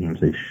beats the teams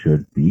they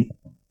should beat.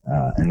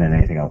 And then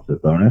anything else is a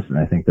bonus. And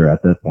I think they're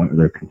at that point where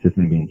they're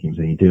consistently beating teams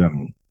they need to. I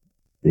mean,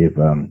 they've,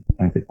 I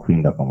think they've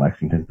cleaned up on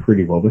Lexington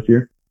pretty well this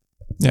year.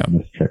 Yeah. I'm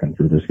just checking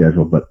through their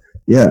schedule. But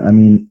yeah, I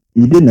mean,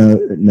 you did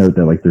note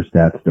that like their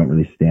stats don't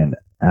really stand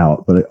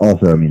out. But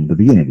also, I mean, the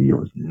beginning of the year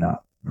was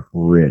not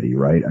pretty,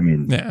 right? I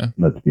mean,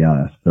 let's be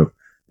honest. So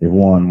they've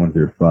won 1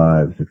 through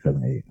 5, 6,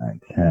 7, 8, 9,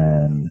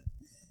 10,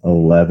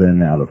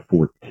 11 out of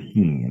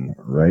 14,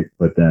 right?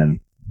 But then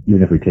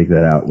even if we take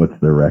that out, what's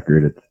their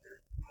record? It's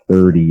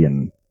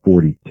 30-42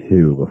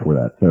 before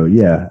that. So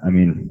yeah, I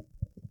mean,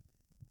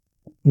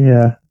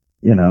 yeah,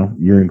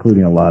 you're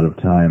including a lot of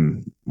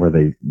time where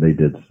they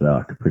did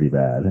suck pretty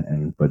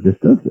bad. But this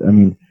does, I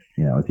mean,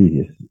 it's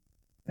easy.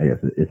 I guess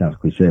it sounds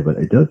cliche, but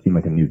it does seem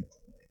like a new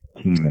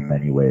team in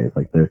many ways.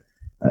 Like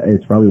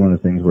it's probably one of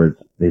those things where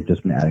they've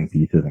just been adding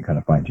pieces and kind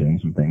of fine tuning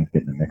some things,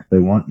 getting the mix they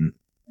want, and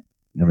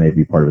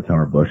maybe part of it's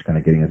Homer Bush kind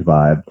of getting his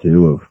vibe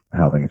too of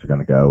how things are going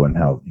to go and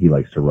how he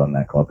likes to run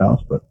that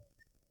clubhouse. But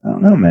I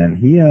don't know,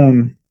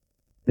 man.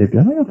 They've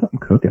definitely got something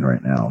cooking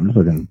right now. I'm just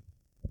looking.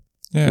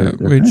 Yeah,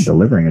 they're kind of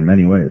delivering in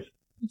many ways.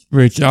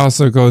 Which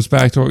also goes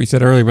back to what we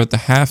said earlier about the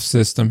half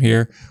system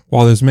here.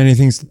 While there's many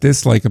things to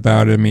dislike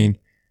about it, I mean,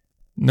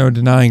 no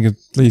denying at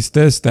least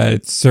this, that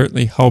it's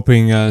certainly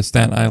helping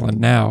Staten Island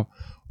now,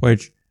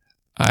 which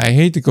I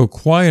hate to go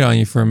quiet on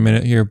you for a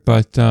minute here,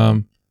 but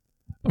I'm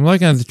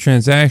looking at the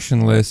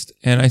transaction list,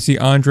 and I see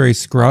Andre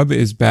Scrub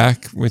is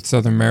back with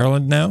Southern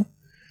Maryland now.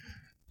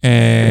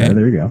 And yeah,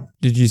 there you go.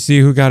 Did you see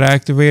who got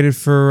activated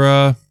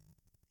for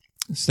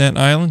Staten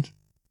Island?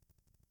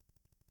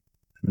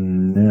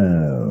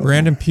 No.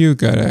 Brandon Pugh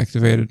got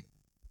activated.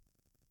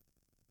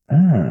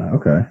 Ah,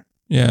 okay.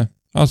 Yeah.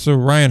 Also,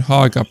 Ryan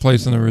Hogg got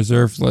placed on the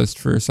reserve list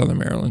for Southern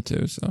Maryland,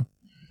 too. So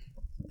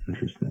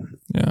interesting.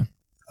 Yeah.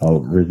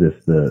 I'll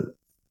resist the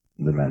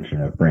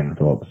mention of Brandon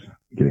Phillips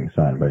getting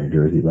signed by New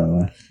Jersey, by the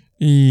way.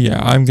 Yeah,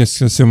 I'm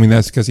just assuming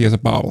that's because he has a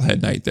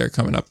bobblehead night there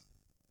coming up.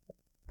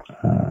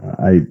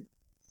 I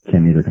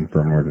can neither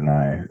confirm or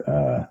deny.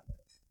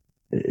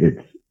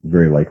 It's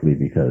very likely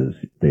because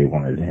they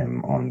wanted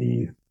him on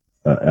the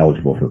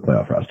eligible for the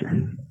playoff roster.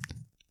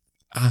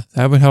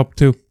 That would help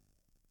too.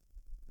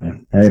 Yeah.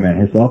 Hey man,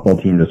 his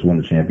softball team just won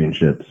the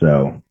championship,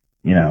 so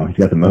he's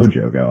got the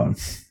mojo going.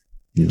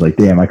 He's like,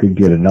 damn, I could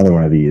get another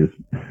one of these.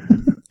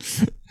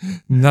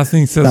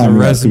 Nothing says a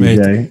resume.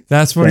 PJ.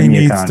 That's what he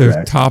needs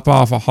to top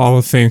off a Hall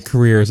of Fame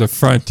career as a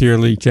Frontier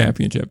League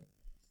championship.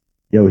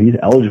 Yo, he's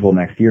eligible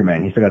next year,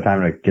 man. He's still got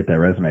time to get that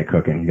resume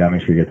cooking. You got to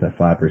make sure he gets that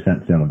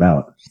 5% stay on the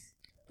ballot.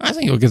 I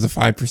think he'll get the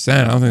 5%.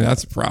 I don't think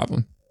that's a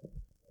problem.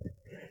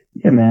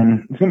 Yeah,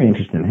 man. It's going to be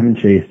interesting. Him and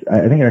Chase,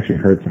 I think it actually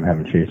hurts him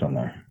having Chase on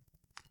there.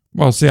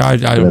 Well, see, I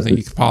don't think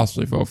you could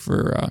possibly vote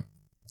for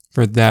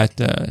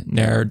that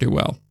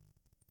ne'er-do-well.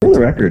 For the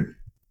record.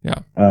 Yeah.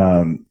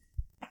 Over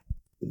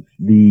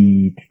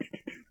the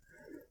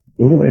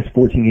last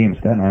 14 games,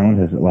 Staten Island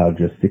has allowed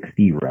just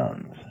 60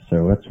 runs.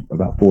 So that's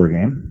about 4 a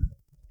game.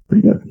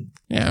 Pretty good.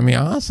 Yeah, I mean,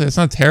 honestly, it's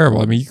not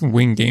terrible. I mean, you can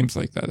win games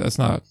like that. That's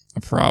not a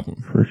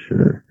problem. For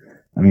sure.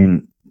 I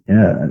mean,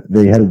 yeah,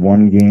 they had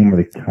one game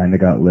where they kind of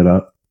got lit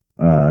up,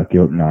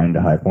 gave up 9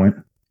 to High Point.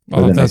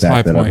 Well, if that's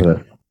High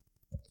Point.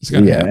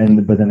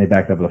 But then they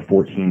backed up with a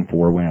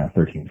 14-4 win and a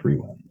 13-3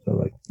 win.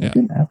 So,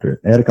 after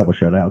it. They had a couple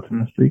shutouts in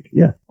the streak.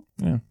 Yeah.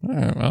 Yeah. All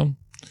right, well,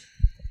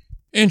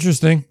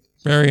 interesting.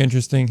 Very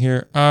interesting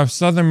here.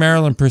 Southern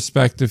Maryland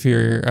perspective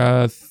here.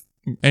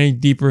 Any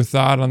deeper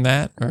thought on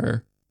that,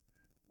 or?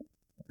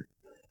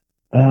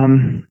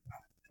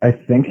 I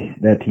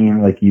think that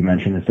team, like you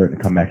mentioned, is starting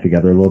to come back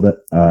together a little bit.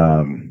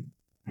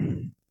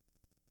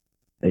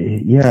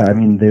 Yeah, I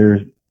mean, they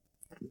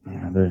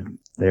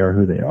are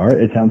who they are.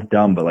 It sounds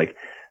dumb, but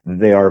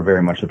they are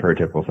very much the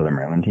prototypical Southern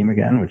Maryland team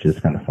again, which is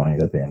kind of funny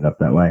that they end up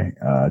that way,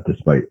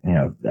 despite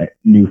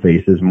new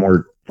faces,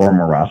 far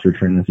more roster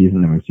churn this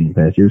season than we've seen in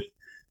past years.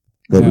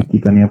 But we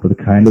keep ending up with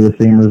kind of the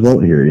same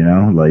result here,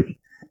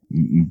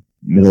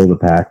 middle of the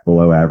pack,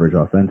 below average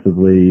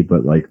offensively,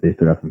 but they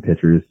still got some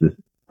pitchers just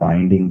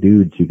finding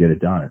dudes who get it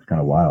done. It's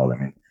kind of wild. I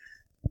mean,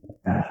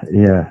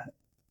 yeah,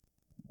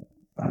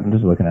 I'm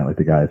just looking at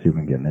the guys who've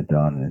been getting it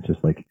done, and it's just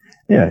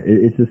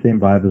it's the same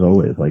vibe as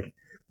always.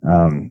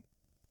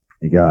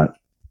 You got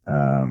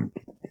Liam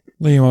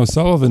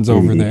O'Sullivan's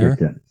over there.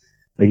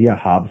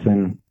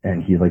 Hobson,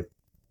 and he's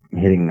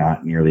hitting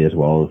not nearly as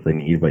well as they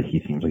need, but he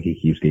seems like he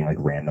keeps getting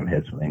random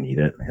hits when they need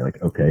it. And you're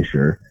okay,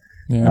 sure.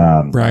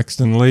 Yeah,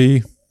 Braxton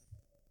Lee.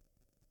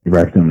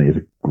 Braxton Lee is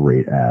a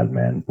great ad,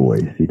 man.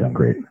 Boy, he done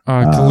great.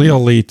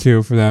 Khalil Lee,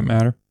 too, for that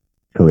matter.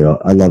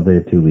 Khalil. I love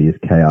the 2 Lees.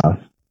 Chaos.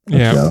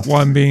 Let's go.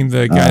 One being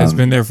the guy that's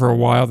been there for a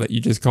while that you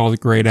just called a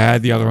great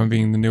ad. The other one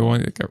being the new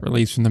one that got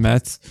released from the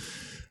Mets.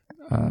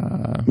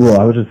 Well,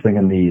 I was just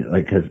thinking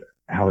because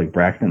how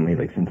Braxton Lee,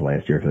 since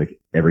last year, I feel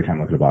every time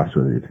I look at a box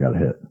score, he's got a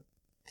hit.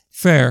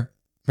 Fair.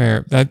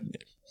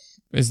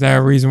 Is that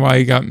a reason why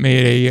he got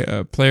made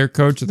a player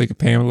coach, so they could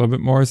pay him a little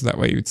bit more, so that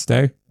way he would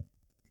stay?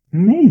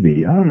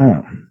 Maybe. I don't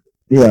know.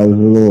 Yeah, it was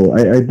a little...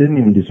 I didn't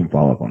even do some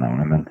follow-up on that one.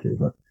 I meant to,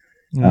 but...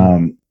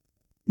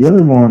 The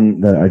other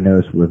one that I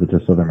noticed with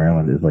just Southern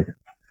Maryland is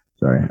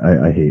sorry,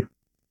 I hate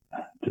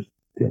just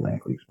the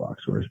Atlantic League's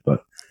box scores,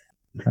 but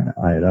I'm trying to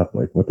eye it up,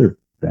 what their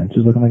bench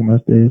is looking like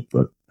most days,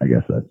 but I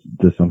guess that's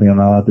just something I'm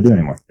not allowed to do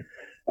anymore.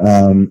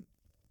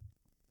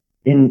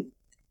 In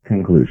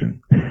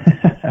conclusion,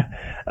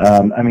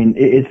 I mean,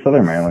 it's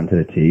Southern Maryland to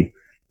the T.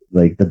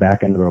 The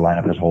back end of their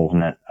lineup has holes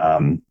in it.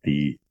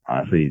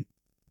 Honestly,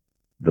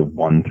 the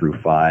 1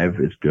 through 5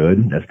 is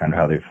good. That's kind of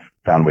how they've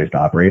found ways to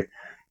operate.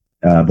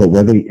 But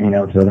where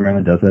Southern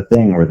Maryland does that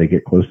thing where they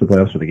get close to the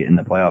playoffs or they get in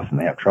the playoffs and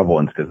they have trouble,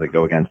 and it's because they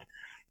go against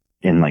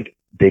in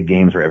big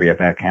games where every at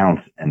bat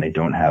counts and they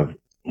don't have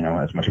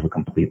as much of a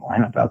complete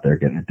lineup out there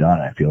getting it done.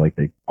 I feel like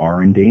they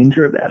are in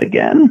danger of that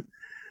again.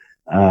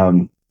 I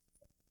mean,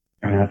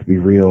 to be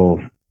real,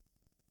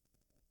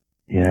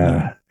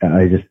 yeah,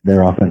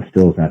 their offense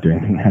still is not doing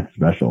anything that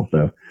special.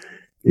 So,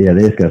 yeah,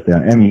 they just got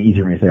down. I mean,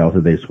 easier for me to say also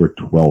they scored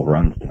 12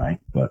 runs tonight,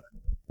 but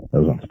that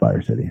was on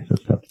Spire City, so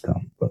it's tough to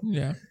tell. But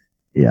yeah,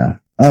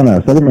 I don't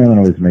know. Southern Maryland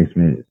always makes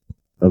me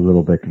a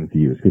little bit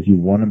confused because you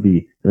want to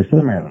be like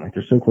Southern Maryland, like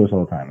they're so close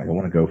all the time. Like I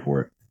want to go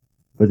for it,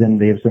 but then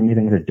they have so many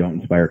things that don't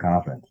inspire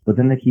confidence. But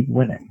then they keep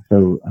winning,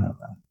 so I don't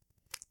know.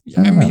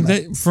 I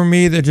mean, for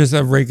me, they're just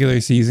a regular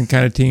season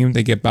kind of team.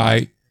 They get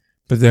by,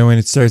 but then when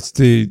it starts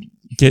to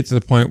get to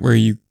the point where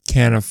you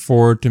can't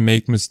afford to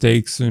make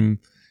mistakes in,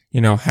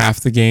 half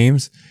the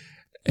games,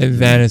 and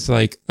then it's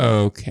like,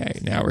 okay,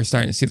 now we're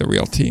starting to see the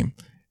real team.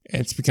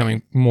 It's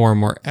becoming more and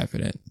more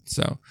evident.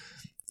 So,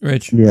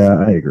 Rich. Yeah,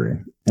 I agree.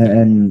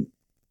 And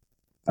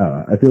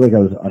I feel like I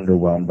was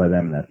underwhelmed by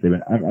them in that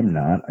statement. I'm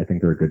not. I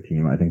think they're a good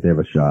team. I think they have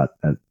a shot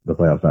at the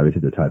playoffs.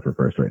 Obviously, they're tied for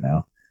first right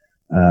now.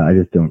 I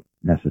just don't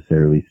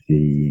necessarily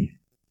see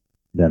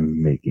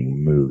them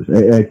making moves.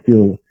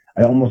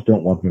 I almost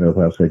don't want them to go to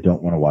the playoffs because I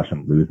don't want to watch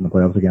them lose in the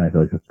playoffs again. I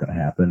feel like that's going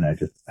to happen. I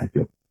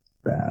feel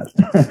bad.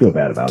 I feel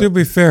bad about it. To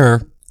be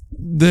fair,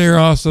 they're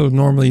also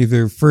normally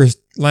either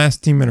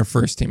last team in or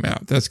first team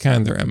out. That's kind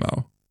of their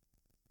MO.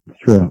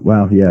 True.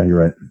 Wow. Yeah, you're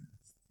right.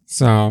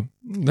 So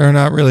they're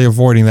not really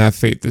avoiding that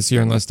fate this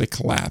year unless they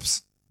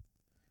collapse.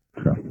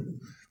 True.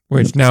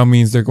 Which now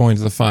means they're going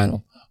to the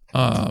final.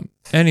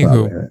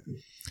 Anywho,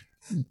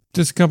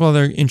 just a couple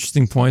other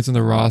interesting points on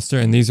the roster,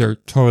 and these are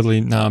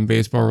totally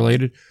non-baseball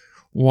related.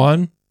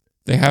 One,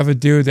 they have a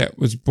dude that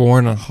was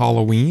born on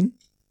Halloween.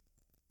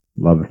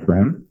 Love it for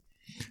him.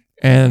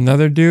 And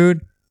another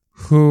dude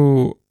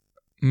who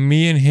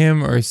me and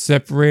him are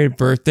separated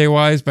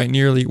birthday-wise by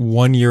nearly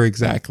 1 year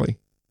exactly.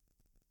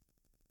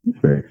 It's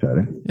very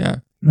exciting. Yeah.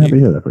 I'm happy to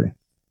hear that for you.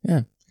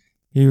 Yeah.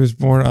 He was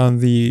born on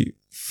the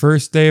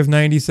first day of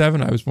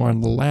 97. I was born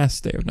on the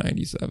last day of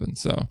 97.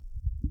 So,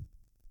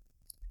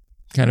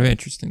 kind of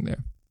interesting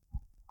there.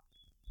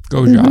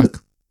 Go,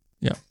 Jacques.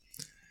 Yeah.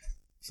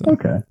 So,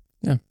 okay.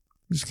 Yeah.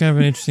 Just kind of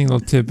an interesting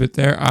little tidbit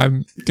there.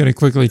 I'm going to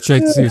quickly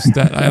check to see if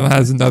Stat Island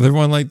has another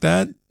one like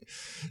that.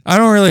 I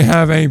don't really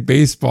have any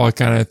baseball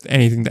kind of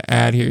anything to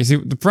add here. See,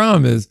 the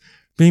problem is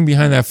being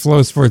behind that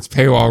Flow Sports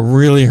paywall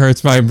really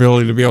hurts my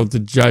ability to be able to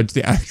judge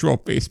the actual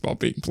baseball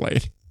being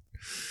played.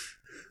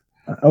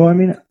 I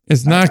mean,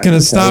 it's not going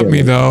to stop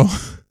me, though.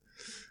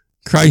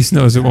 Christ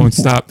knows it won't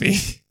stop me.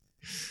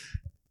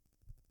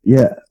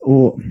 Yeah,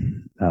 well,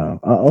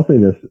 I'll say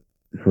this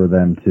for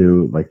them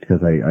too, like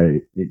because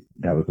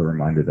that was a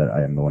reminder that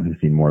I am the one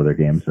who's seen more of their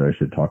games, so I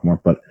should talk more.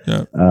 But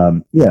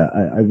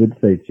I would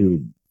say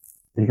too,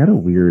 they got a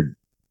weird.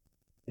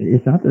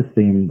 It's not the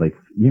same. Like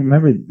you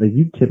remember, like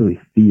you typically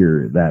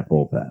fear that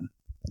bullpen,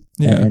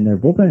 and their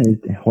bullpen is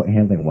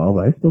handling well.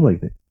 But I still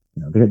like it.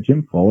 They got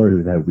Jim Fuller,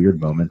 who's had weird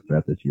moments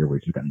throughout this year, where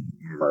he's just gotten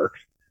murked.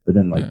 But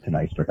then,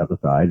 tonight, struck out the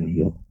side,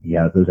 and he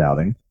has those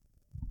outings.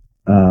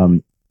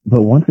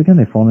 But once again,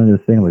 they fall into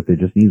this thing like they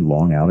just need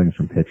long outings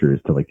from pitchers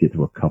to get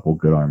to a couple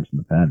good arms in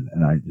the pen,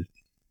 and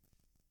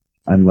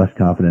I'm less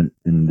confident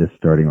in this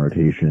starting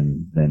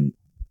rotation than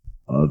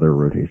other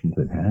rotations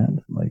they've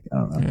had. Like I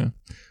don't know.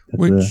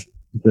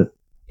 Yeah.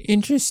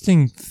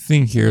 Interesting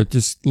thing here,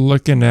 just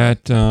looking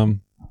at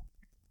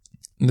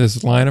this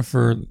lineup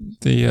for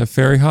the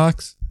Fairy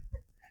Hawks,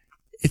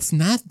 it's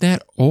not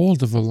that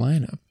old of a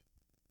lineup.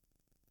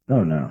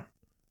 Oh no,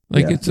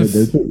 it's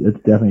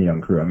definitely a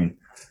young crew. I mean,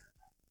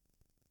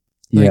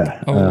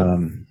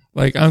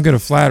 I'm gonna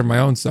flatter my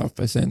own self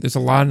by saying there's a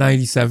lot of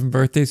 97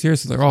 birthdays here,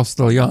 so they're all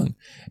still young,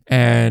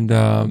 and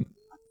I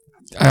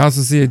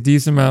also see a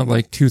decent amount of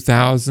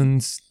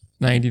 2000s,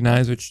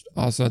 99s, which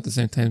also at the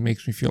same time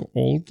makes me feel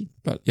old.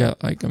 But yeah,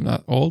 I'm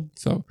not old,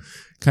 so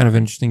kind of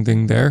interesting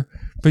thing there.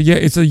 But yeah,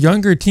 it's a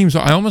younger team, so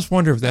I almost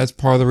wonder if that's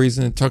part of the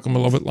reason it took them a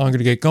little bit longer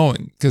to get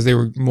going, because they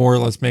were more or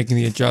less making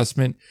the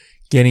adjustment,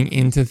 getting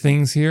into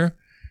things here,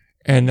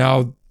 and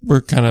now we're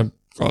kind of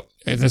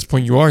at this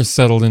point you are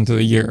settled into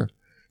the year,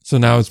 so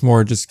now it's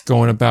more just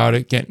going about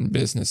it, getting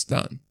business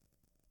done.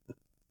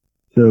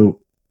 So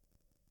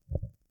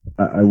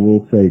I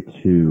will say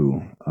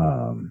too.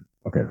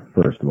 Okay,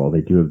 first of all,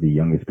 they do have the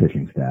youngest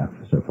pitching staff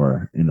so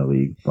far in the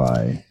league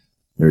by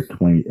their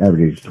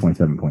average age is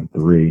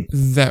 27.3.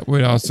 That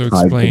would also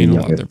explain a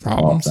lot of their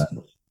problems.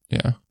 Offense,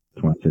 yeah,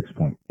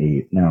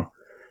 26.8. Now,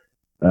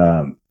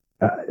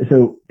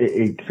 so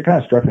it kind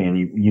of struck me, and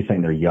you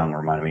saying they're young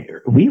reminded me,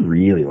 we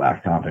really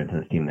lacked confidence in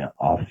this team in the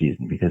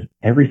offseason because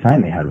every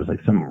sign they had was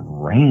some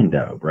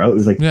rando, bro. It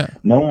was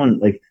no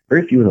one,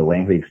 very few with a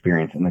Langley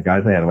experience, and the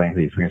guys they had a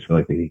Langley experience feel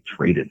like they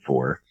traded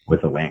for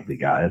with the Langley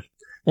guys.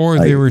 Or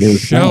they were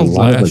shelled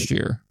last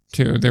year,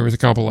 too. There was a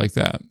couple like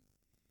that.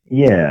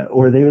 Yeah,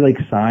 or they were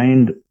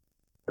signed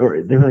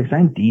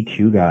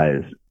D2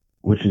 guys,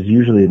 which is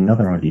usually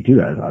nothing wrong with D2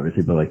 guys,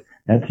 obviously, but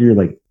that's your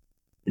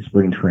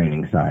spring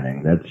training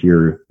signing. That's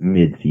your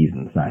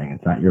mid-season signing.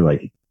 It's not your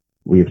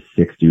we have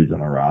 6 dudes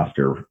on the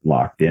roster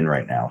locked in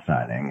right now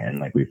signing,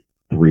 and we've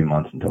 3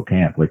 months until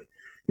camp. Like,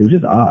 it was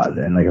just odd.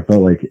 And like, I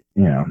felt like,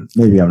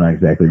 maybe I'm not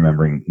exactly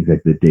remembering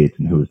exactly the dates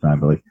and who was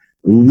signed, but like,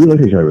 we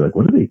looked at each other, we're like,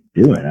 what are they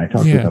doing? And I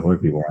talked to a couple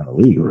of people around the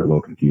league who were a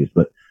little confused,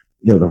 but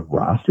the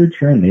roster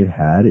churn they've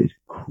had is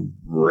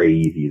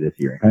crazy this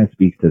year. It kind of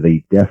speaks to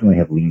they definitely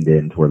have leaned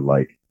in toward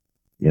like,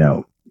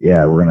 we're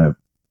going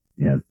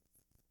to,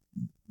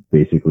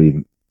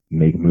 basically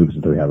make moves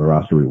until we have the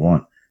roster we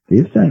want.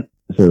 They've sent,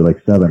 so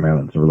like Southern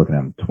Maryland, so we're looking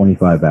at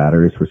 25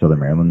 batters for Southern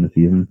Maryland this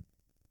season.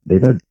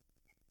 They've had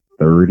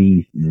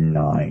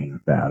 39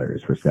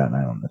 batters for Staten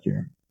Island this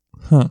year.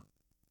 Huh.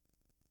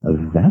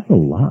 That's a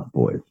lot,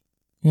 boys.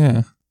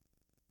 Yeah.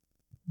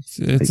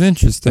 It's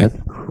interesting.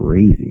 That's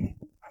crazy.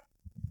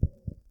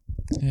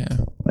 Yeah.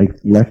 Like,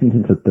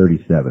 Lexington's at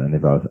 37, and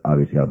they've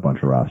obviously got a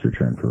bunch of roster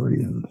churn for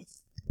reasons.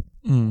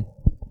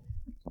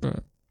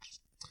 But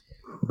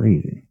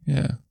crazy.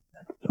 Yeah.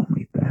 That's so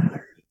many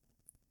batters.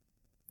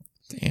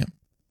 Damn.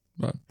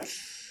 But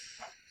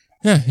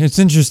yeah, it's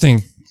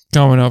interesting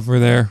going over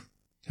there,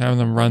 having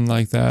them run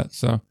like that.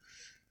 So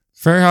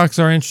Fairhawks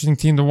are an interesting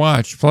team to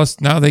watch. Plus,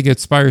 now they get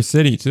Spire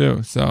City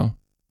too. So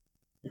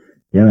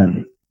yeah,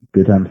 man.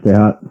 Good time to stay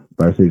hot.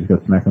 Spire City just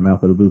got smacked in the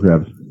mouth of the Blue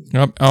Crabs.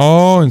 Yep.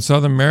 Oh, and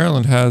Southern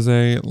Maryland has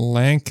a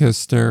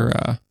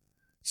Lancaster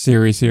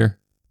series here.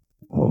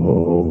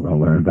 Oh, I'll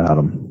learn about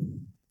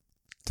them.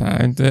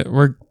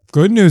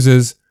 Good news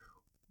is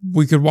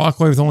we could walk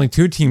away with only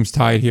 2 teams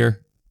tied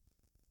here.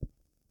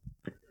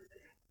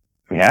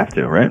 We have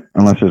to, right?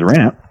 Unless there's a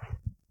rain-out.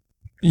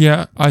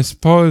 Yeah, I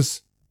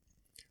suppose.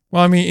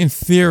 Well, I mean, in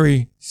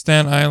theory,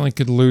 Staten Island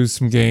could lose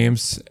some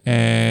games,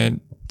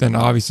 and then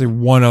obviously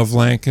one of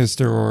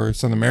Lancaster or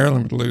Southern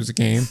Maryland would lose a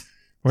game,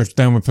 which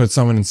then would put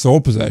someone in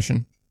sole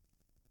possession.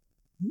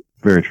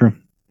 Very true.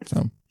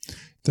 So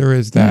there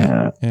is that.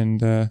 Yeah.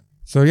 And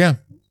so, yeah.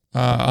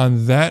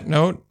 On that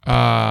note,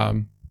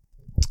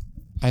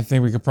 I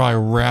think we could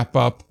probably wrap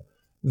up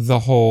the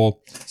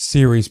whole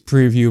series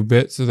preview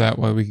bit, so that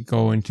way we could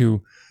go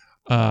into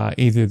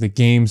either the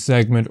game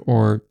segment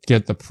or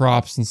get the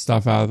props and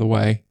stuff out of the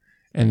way,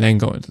 and then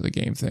go into the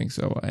game thing.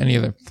 So any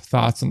other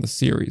thoughts on the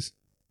series?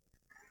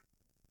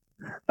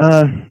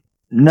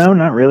 No,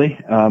 not really.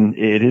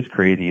 It is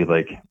crazy.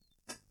 Like,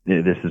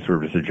 this is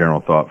sort of just a general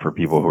thought for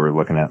people who are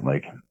looking at,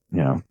 like,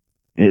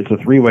 it's a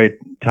 3-way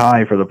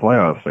tie for the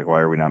playoffs. Like,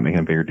 why are we not making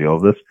a bigger deal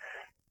of this?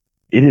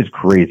 It is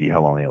crazy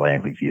how long the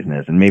Atlantic League season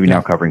is, and maybe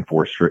now covering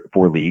four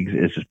leagues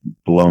is just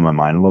blowing my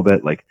mind a little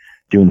bit. Like,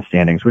 doing the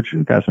standings, which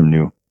has got some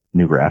new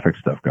graphic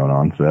stuff going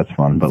on, so that's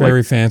fun. But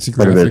very fancy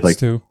graphics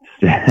too.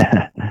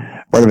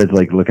 Part of it's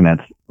like looking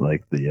at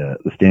like the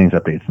standings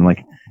updates, and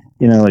like,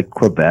 like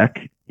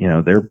Quebec,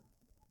 they're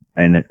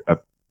in a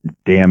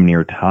damn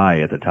near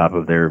tie at the top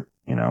of their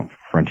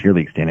Frontier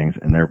League standings,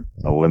 and their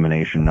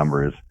elimination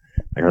numbers.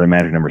 Like, their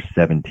magic number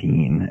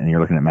 17, and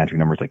you're looking at magic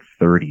numbers like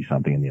 30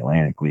 something in the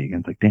Atlantic League, and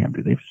it's like, damn,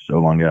 dude, they have so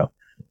long to go.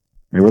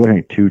 I mean, we're looking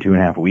at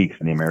 2.5 weeks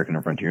in the American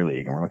and Frontier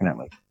League, and we're looking at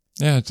like,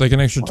 yeah, it's like an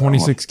extra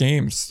 26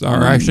 games.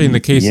 Or actually, in the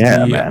case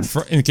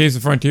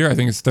of Frontier, I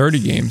think it's 30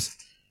 games.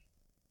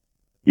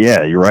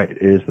 Yeah, you're right.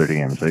 It is 30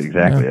 games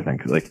exactly. Yeah. I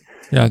think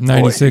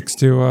 96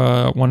 to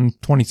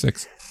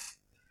 126.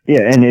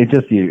 Yeah, and it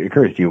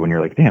occurs to you when you're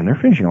like, damn, they're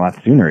finishing a lot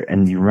sooner.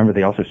 And you remember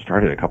they also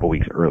started a couple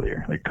weeks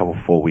earlier, like a couple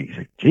full weeks.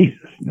 Like,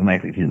 Jesus, the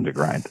Atlantic League season's a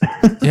grind.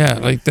 Yeah,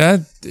 like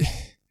that.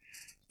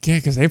 Yeah,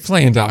 because they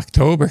play into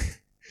October.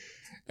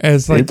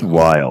 It's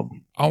wild.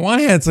 On one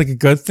hand, it's like a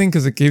good thing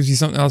because it gives you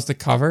something else to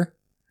cover,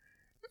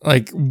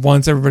 like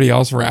once everybody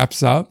else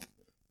wraps up.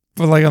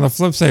 But like on the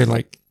flip side,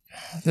 like,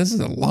 this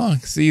is a long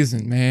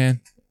season, man.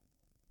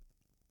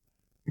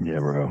 Yeah,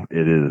 bro,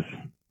 it is.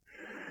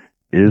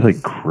 It is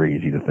like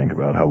crazy to think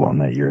about how long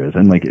that year is,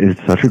 and like it's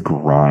such a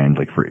grind.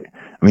 Like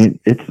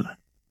it's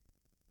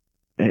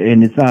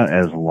not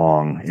as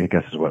long. I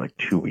guess it's like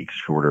 2 weeks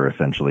shorter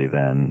essentially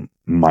than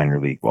minor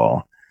league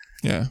ball.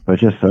 Yeah, but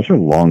just such a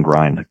long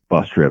grind. Like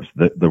bus trips,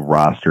 the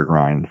roster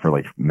grind for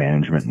like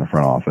management in the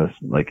front office.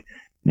 Like,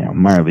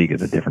 minor league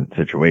is a different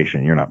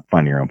situation. You're not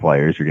finding your own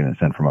players. You're getting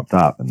sent from up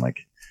top, and like,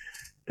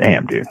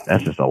 damn, dude,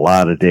 that's just a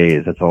lot of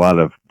days. That's a lot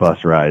of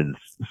bus rides,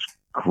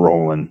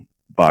 scrolling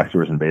box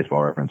scores and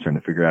Baseball Reference, trying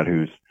to figure out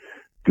who's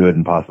good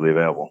and possibly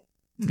available.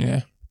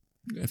 Yeah,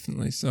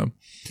 definitely. So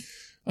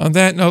on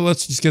that note,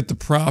 let's just get the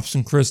props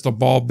and crystal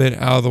ball bit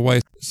out of the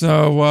way.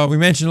 So we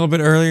mentioned a little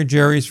bit earlier,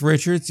 Jarius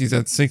Richards. He's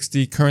at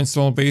 60 current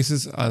stolen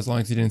bases, as long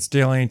as he didn't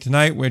steal any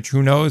tonight, which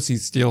who knows, he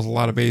steals a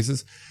lot of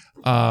bases.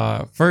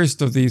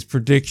 First of these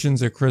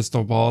predictions or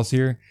crystal balls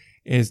here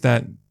is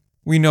that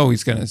we know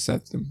he's going to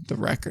set the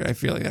record. I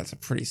feel like that's a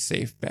pretty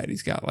safe bet.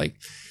 He's got like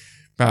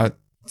about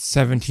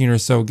 17 or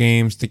so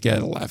games to get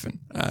 11.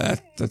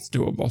 That's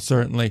doable,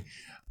 certainly.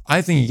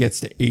 I think he gets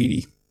to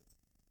 80.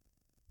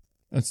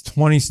 That's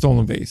 20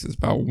 stolen bases,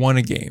 about one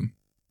a game.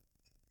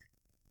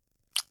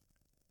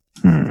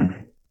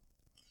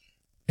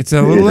 It's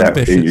a little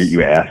ambitious. Are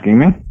you asking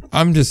me?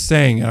 I'm just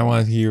saying, I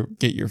want to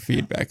get your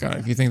feedback on it,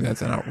 if you think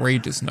that's an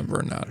outrageous number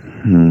or not.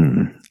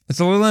 It's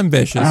a little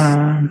ambitious.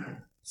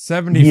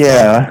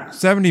 75,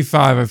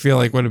 75, I feel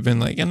like would have been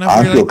like enough.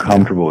 I feel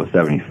comfortable with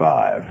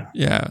 75.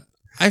 Yeah.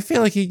 I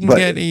feel like he can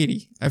get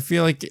 80. I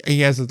feel like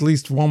he has at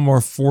least one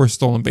more 4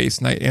 stolen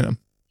base night in him.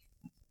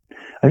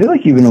 I feel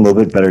like you've been a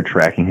little bit better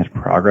tracking his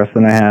progress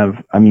than I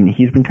have. I mean,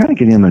 he's been kind of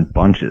getting them in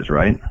bunches,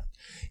 right?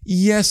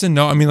 Yes and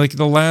no. I mean, like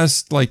the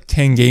last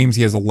 10 games,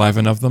 he has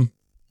 11 of them.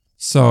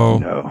 So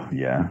no,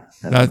 yeah,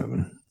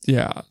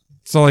 yeah.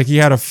 So like he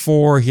had a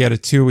 4, he had a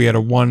 2, he had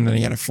a 1, and then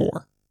he had a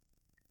 4.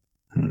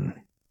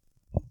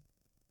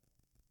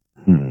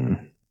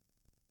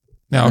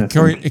 Now,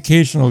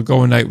 occasionally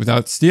go a night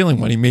without stealing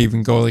one. He may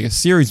even go like a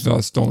series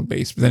without a stolen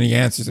base, but then he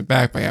answers it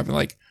back by having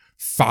like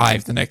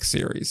 5 the next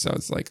series. So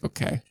it's like,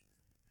 okay.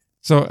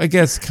 So I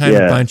guess kind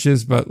of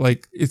bunches, but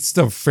like it's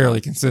still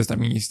fairly consistent.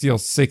 I mean, you steal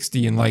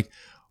 60 in like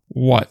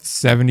what,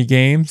 70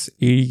 games?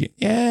 80?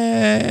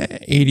 Yeah,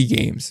 80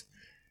 games.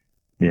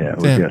 Yeah,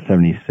 we've got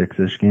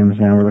 76-ish games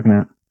now we're looking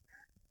at.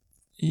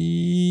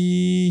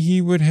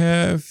 He would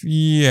have,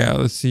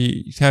 let's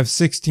see, he'd have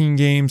 16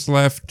 games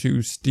left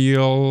to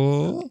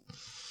steal,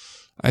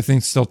 I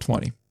think still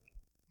 20.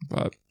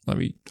 But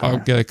I'll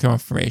get a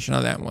confirmation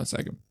on that in 1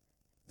 second.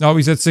 No,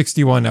 he's at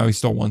 61 now. He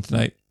stole 1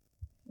 tonight.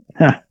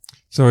 Huh.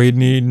 So he'd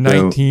need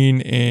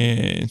 19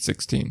 and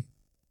 16.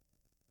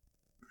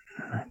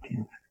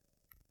 19.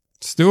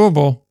 It's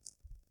doable.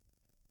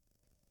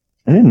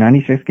 Is it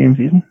 96 game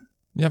season?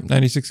 Yep,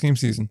 96 game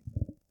season.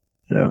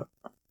 So,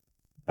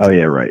 oh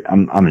yeah, right.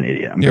 I'm an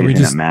idiot. I'm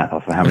basing that math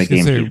off of how many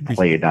games he's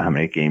played, not how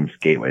many games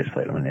Gateway's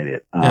played. I'm an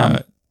idiot.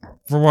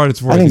 For what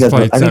it's worth, he's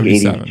played 77. I think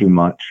 80 is too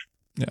much.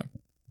 Yeah.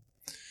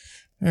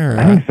 Right.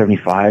 I think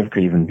 75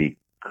 could even be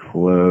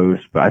close,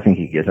 but I think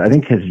he gets. I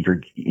think because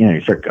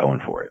you start going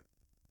for it.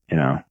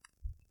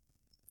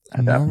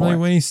 At normally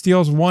when he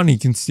steals 1, he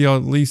can steal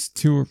at least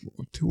two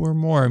or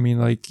more. I mean,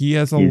 like he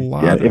has a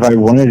lot. Yeah, if I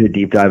wanted to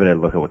deep dive it, I'd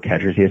look at what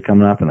catchers he has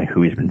coming up and like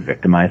who he's been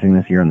victimizing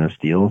this year in those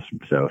steals.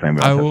 So if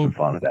anybody wants to have some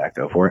fun with that,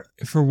 go for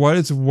it. For what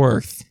it's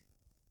worth,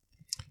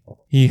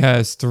 he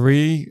has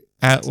 3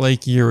 at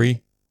Lake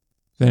Erie,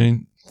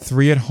 then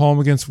 3 at home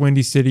against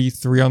Windy City,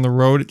 3 on the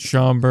road at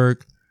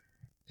Schaumburg,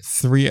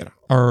 4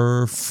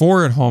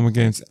 at home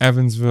against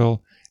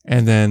Evansville,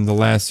 and then the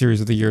last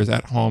series of the year is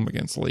at home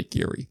against Lake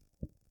Erie.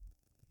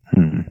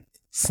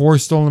 4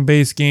 stolen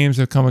base games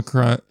have come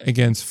across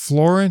against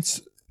Florence,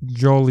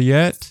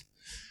 Joliet.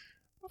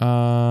 He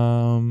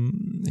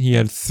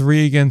had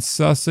 3 against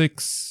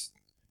Sussex,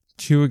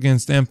 2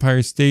 against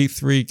Empire State,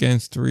 3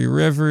 against Three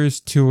Rivers,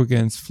 2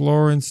 against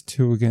Florence,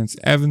 2 against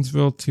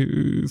Evansville,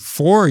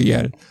 4 he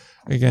had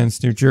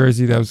against New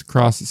Jersey. That was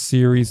across the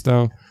series,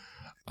 though.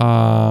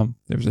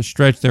 There was a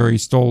stretch there where he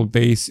stole a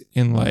base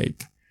in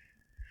like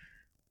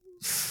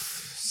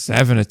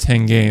 7 of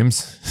 10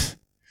 games.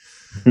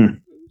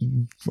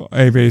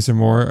 A base or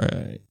more.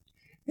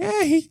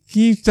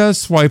 He does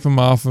swipe him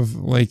off of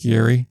Lake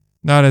Erie.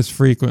 Not as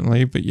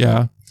frequently, but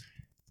yeah.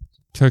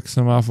 Took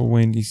some off of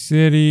Windy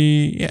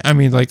City. Yeah, I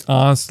mean, like,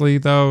 honestly,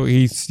 though,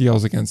 he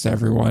steals against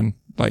everyone.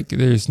 Like,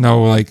 there's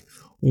no, like,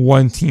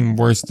 one team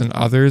worse than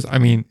others. I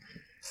mean,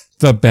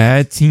 the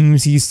bad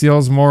teams he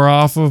steals more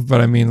off of,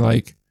 but I mean,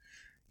 like,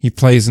 he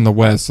plays in the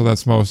West, so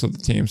that's most of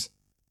the teams.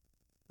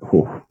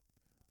 Ooh.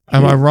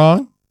 Am I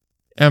wrong?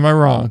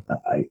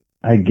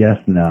 I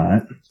guess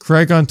not.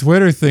 Craig on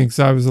Twitter thinks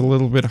I was a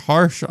little bit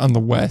harsh on the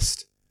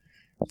West.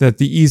 That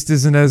the East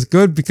isn't as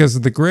good because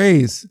of the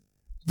Grays.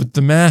 But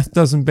the math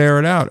doesn't bear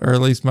it out. Or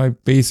at least my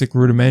basic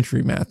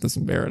rudimentary math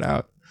doesn't bear it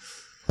out.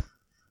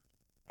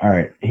 All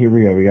right, here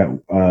we go. We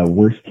got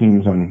worst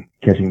teams on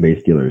catching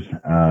base stealers.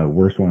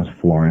 Worst one is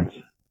Florence.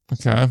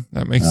 Okay,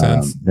 that makes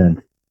sense.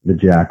 Then the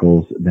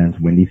Jackals. Then it's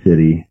Windy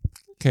City.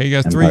 Okay,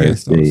 you got 3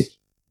 against those.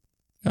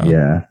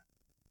 Yeah.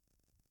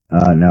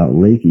 Now,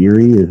 Lake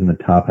Erie is in the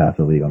top half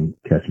of the league on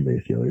catching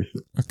base stealers.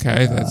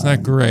 Okay, that's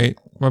not great.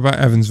 What about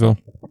Evansville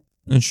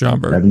and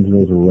Schaumburg?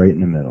 Evansville's right in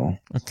the middle.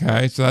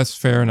 Okay, so that's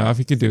fair enough.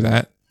 You could do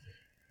that.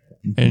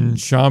 And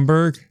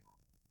Schaumburg?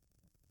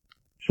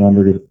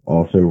 Schaumburg is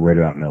also right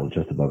about middle,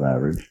 just above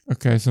average.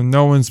 Okay, so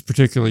no one's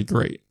particularly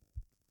great.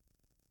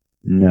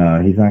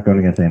 No, he's not going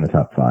against any in the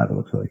top 5, it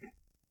looks like.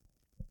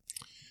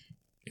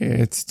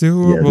 It's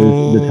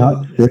doable. Yeah, the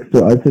top 6,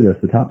 so I'd say this,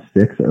 the top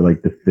 6 are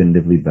like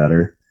definitively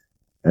better.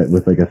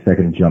 With like a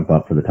second jump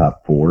up for the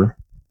top 4,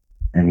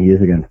 and he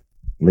is against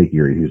Lake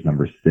Erie, who's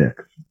number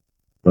 6,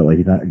 but like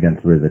he's not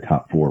against really the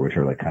top 4, which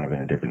are like kind of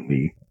in a different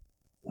league.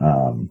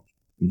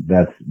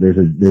 There's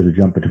a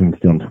jump between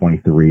stealing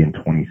 23 and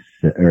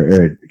 26,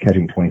 or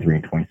catching 23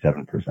 and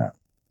 27%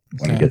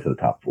 when you get to the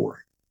top 4.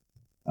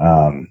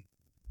 Sorry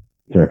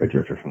if I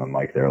drifted from the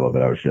mic there a little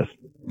bit. I was just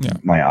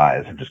my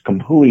eyes have just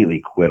completely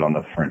quit on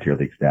the Frontier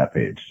League stat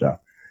page. So,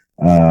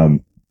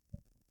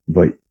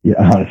 but yeah,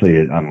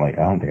 honestly, I'm like,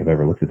 I don't think I've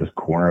ever looked at this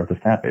corner of the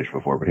stat page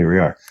before, but here we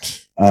are.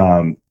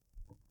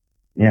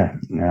 Yeah,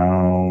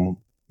 now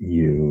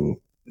you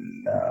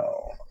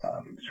know.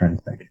 I'm just trying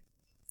to think.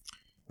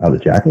 Oh, the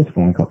Jackals have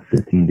only caught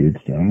 15 dudes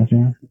stealing this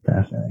year?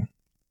 Fascinating.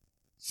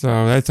 So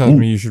that tells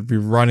me you should be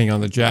running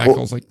on the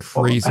Jackals like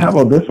crazy. How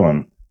about this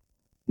one?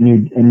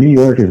 New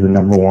York is the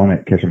number one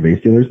at catching base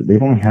stealers.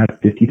 They've only had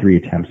 53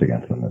 attempts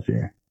against them this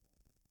year.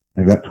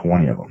 They've got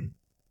 20 of them.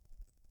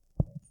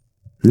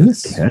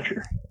 Who's the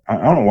catcher? I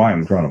don't know why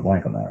I'm drawing a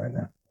blank on that right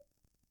now.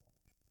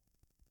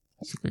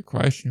 That's a good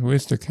question. Who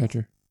is their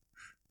catcher?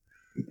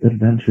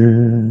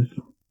 Adventures.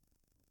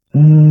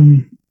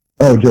 Joe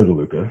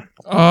DeLuca.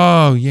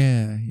 Oh,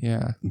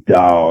 yeah.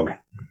 Dog.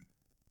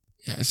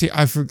 Yeah, see,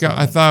 I forgot.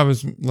 I thought it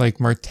was like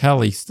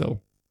Martelli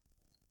still.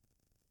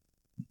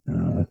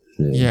 Let's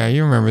see. Yeah,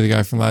 you remember the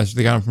guy from last year.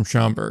 They got him from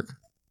Schaumburg.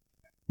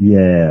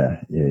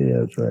 Yeah,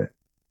 that's right.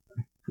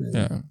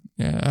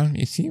 Yeah.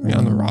 You see him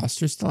on the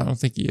roster still? I don't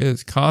think he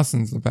is.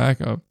 Costin's the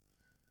backup.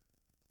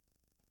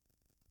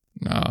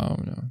 No,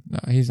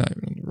 he's not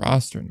even on the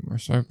roster anymore.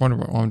 So I wonder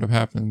what wound up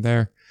happening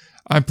there.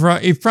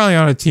 He's probably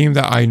on a team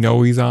that I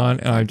know he's on,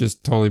 and I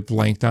just totally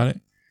blanked on it.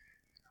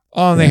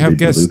 Oh, and they have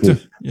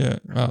guests. Yeah,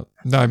 well,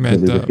 I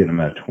meant getting him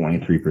at a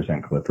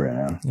 23% clip right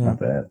now. Yeah. Not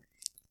bad.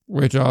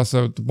 Which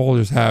also the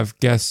Boulders have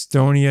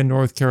Gastonia,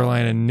 North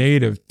Carolina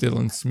native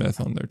Dylan Smith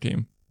on their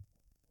team.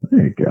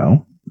 There you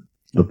go,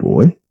 the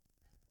boy.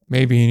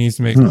 Maybe he needs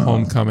to make a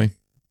homecoming.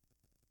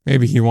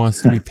 Maybe he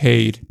wants to be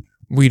paid.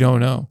 We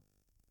don't know.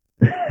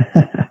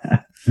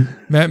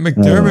 Matt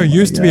McDermott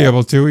used to be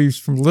able to. He's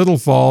from Little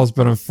Falls,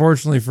 but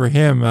unfortunately for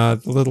him,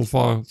 the Little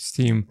Falls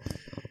team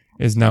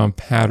is now in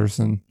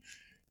Patterson.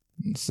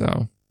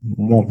 So,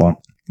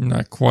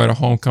 not quite a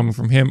homecoming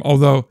from him.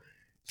 Although,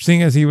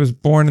 seeing as he was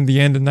born in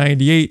the end of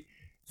 98,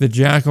 the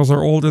Jackals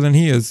are older than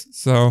he is.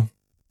 So,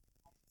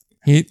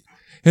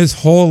 his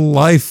whole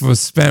life was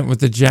spent with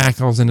the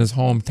Jackals in his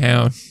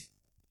hometown.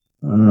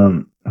 Hold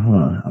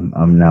on.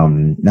 I'm now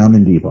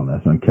in deep on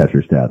this on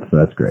catcher stats, so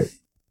that's great.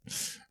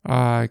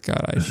 God,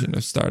 I shouldn't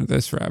have started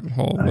this rabbit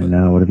hole. I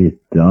know. What have you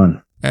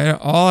done? And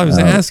all I was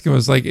asking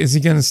was like, is he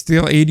going to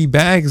steal 80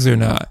 bags or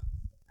not?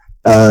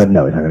 No, he's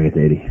not going to get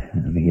to 80.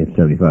 I think he had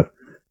 75.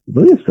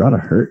 Billy Estrada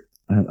hurt.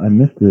 I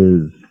missed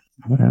his.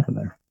 What happened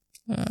there?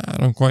 I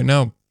don't quite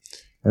know.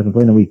 Hasn't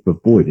played in a week,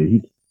 but boy, did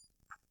he.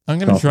 I'm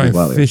going to try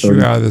and fish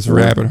you out of this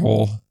rabbit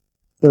hole.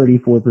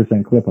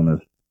 34% clip on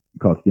this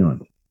caught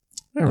stealing.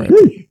 All right.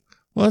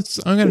 Well,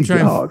 I'm going to try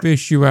and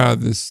fish you out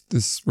of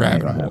this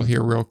rabbit hole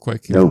here real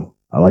quick. No,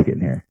 I like it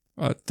in here.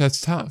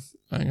 That's tough.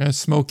 I'm going to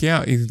smoke you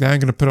out. Either I'm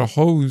going to put a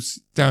hose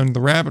down the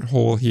rabbit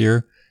hole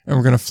here, and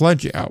we're going to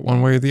flood you out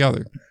one way or the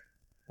other.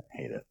 I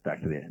hate it.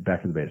 Back to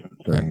the basement.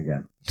 Starting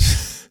again.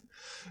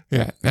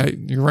 Yeah,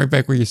 you're right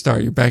back where you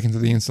started. You're back into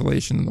the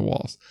insulation in the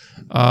walls.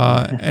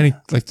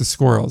 Like the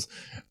squirrels.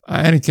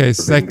 Any case,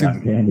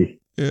 second.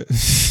 Candy.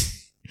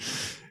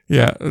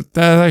 Yeah, that's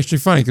actually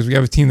funny because we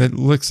have a team that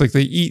looks like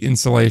they eat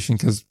insulation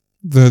because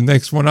the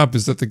next one up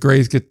is that the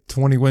Grays get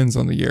 20 wins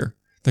on the year.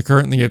 They're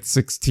currently at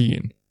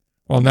 16.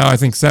 Well, now I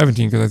think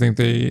 17 because I think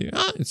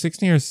it's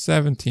 16 or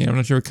 17. I'm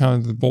not sure what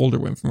counted the Boulder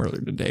win from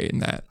earlier today in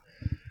that.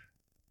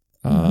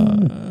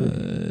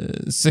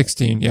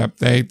 16. Yep,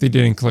 they did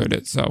include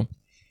it. So,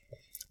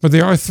 but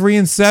they are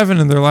 3-7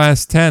 in their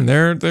last 10.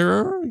 They're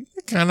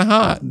kind of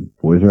hot.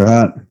 Boys are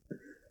hot.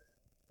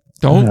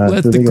 Don't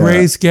let the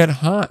Grays get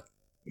hot.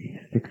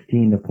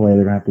 16 to play.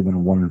 They're going to have to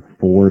win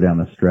 1-4 down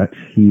the stretch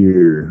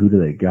here. Who do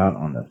they got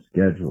on the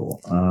schedule?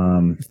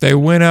 If they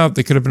win out,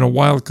 they could have been a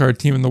wild card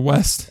team in the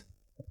West.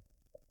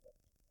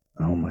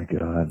 Oh my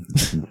God.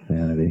 That's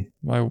insanity.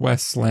 My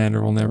West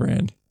slander will never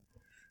end.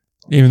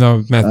 Even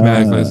though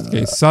mathematically it's the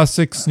case.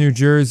 Sussex, New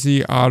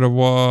Jersey,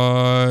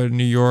 Ottawa,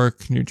 New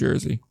York, New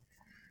Jersey.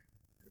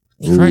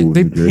 Ooh, right.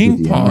 They New Jersey,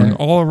 ping pong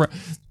all around.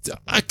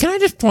 Can I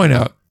just point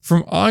out,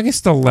 from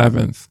August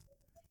 11th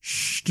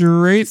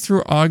straight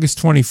through August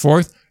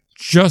 24th,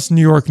 just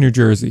New York, New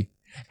Jersey.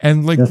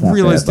 And like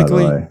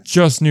realistically,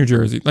 just New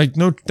Jersey. Like,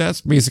 no, that's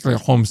basically a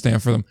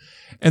homestand for them.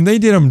 And they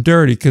did them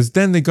dirty because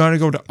then they got to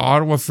go to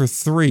Ottawa for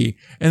 3.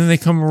 And then they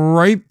come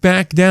right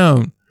back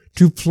down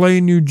to play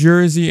New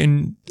Jersey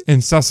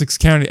and Sussex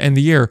County to end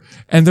the year.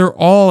 And they're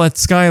all at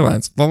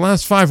Skylands. The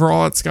last 5 are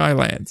all at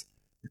Skylands.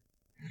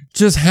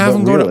 Just have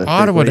them go to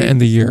Ottawa to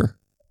end the year.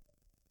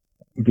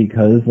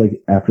 Because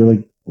like after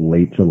like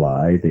late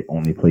July, they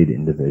only played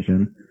in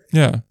division.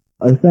 Yeah.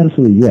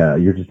 Essentially, yeah,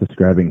 you're just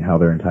describing how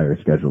their entire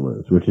schedule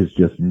is, which is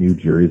just New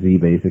Jersey,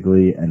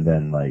 basically, and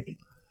then, like,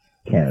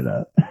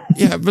 Canada.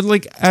 Yeah, but,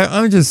 like,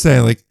 I'm just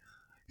saying, like,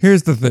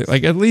 here's the thing.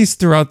 Like, at least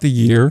throughout the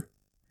year,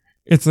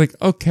 it's like,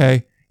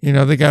 okay, you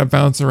know, they got to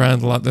bounce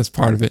around a lot. That's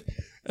part of it.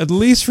 At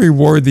least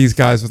reward these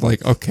guys with,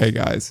 like, okay,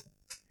 guys,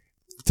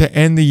 to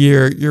end the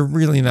year, you're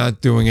really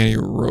not doing any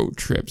road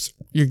trips.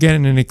 You're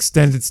getting an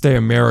extended stay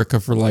America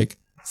for, like,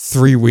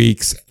 3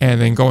 weeks and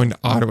then going to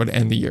Ottawa to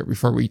end the year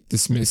before we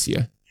dismiss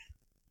you.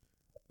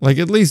 Like,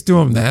 at least do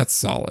them that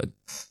solid.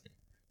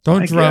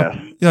 Don't drop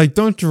them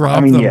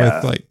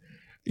with, like,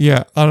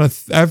 yeah,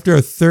 after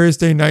a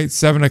Thursday night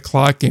 7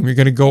 o'clock game, you're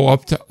going to go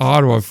up to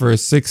Ottawa for a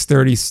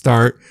 6:30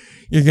 start.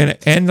 You're going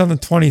to end on the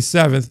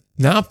 27th,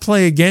 not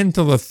play again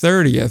till the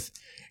 30th,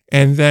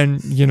 and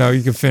then, you know,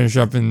 you can finish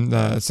up in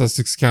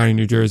Sussex County,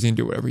 New Jersey, and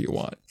do whatever you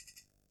want.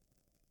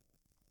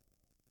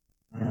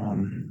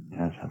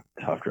 That's a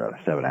tough drive,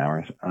 7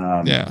 hours.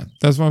 Yeah,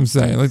 that's what I'm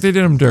saying. Like, they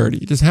did them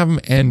dirty. Just have them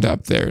end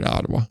up there in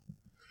Ottawa.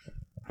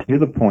 To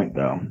the point,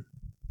 though,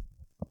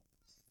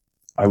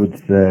 I would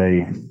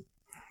say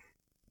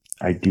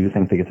I do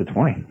think they get to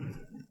 20.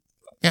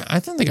 Yeah, I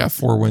think they got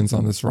 4 wins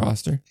on this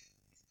roster.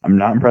 I'm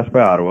not impressed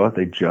by Ottawa.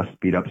 They just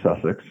beat up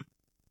Sussex.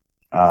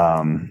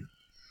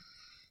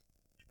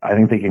 I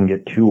think they can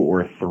get 2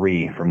 or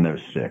 3 from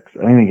those 6.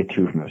 I think they get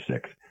 2 from those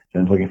 6.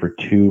 Then looking for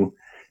 2.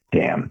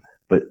 Damn.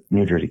 But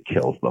New Jersey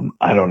kills them.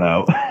 I don't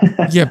know.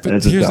 Yeah,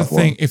 but here's the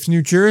thing. If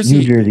New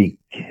Jersey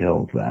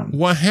kills them.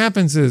 What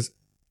happens is,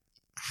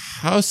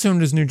 how soon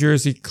does New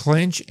Jersey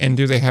clinch, and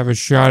do they have a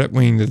shot at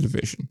winning the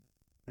division?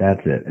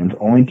 That's it. And it's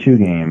only 2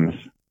 games.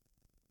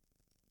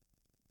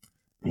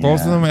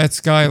 Both of them at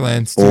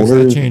Skylands, too, Boulders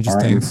so that changes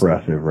aren't things.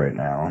 Impressive right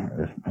now,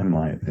 in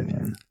my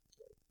opinion.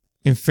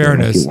 In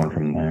fairness, one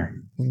from there.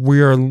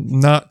 We are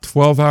not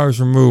 12 hours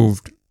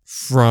removed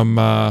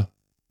from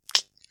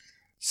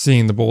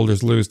seeing the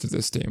Boulders lose to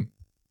this team.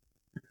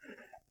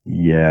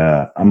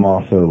 Yeah, I'm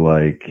also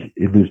like,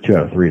 it lose 2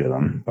 out of 3 to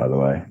them, by the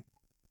way.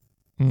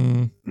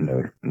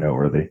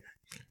 Noteworthy.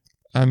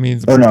 I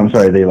mean, I'm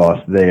sorry, they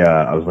lost.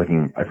 I was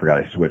looking, I forgot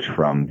I switched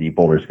from the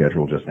Boulder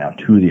schedule just now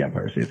to the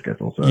Empire State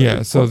schedule. So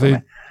yeah, so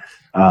they,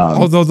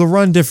 although the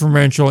run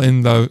differential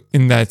in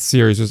that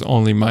series was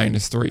only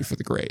 -3 for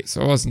the Grays,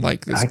 so it wasn't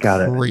like this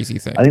crazy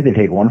thing. I think they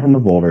take 1 from the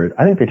Boulders.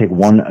 I think they take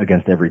 1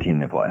 against every team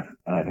they play,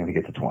 and I think they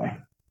get to 20.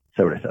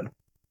 So what I said.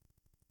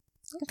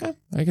 Okay,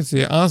 I can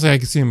see it. Honestly, I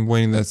can see him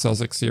winning that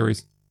Sussex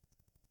series.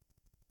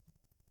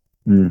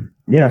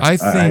 Yeah, I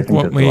think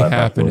what may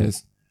happen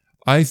is,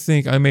 I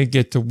think I may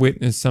get to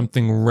witness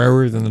something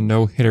rarer than the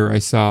no-hitter I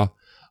saw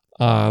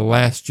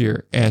last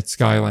year at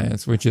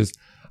Skylands, which is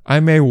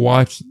I may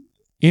watch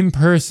in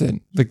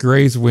person the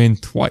Grays win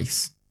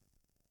twice.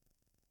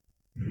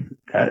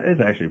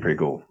 It's actually pretty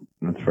cool.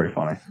 It's pretty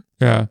funny.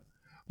 Yeah.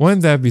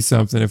 Wouldn't that be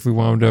something if we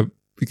wound up,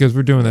 because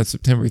we're doing that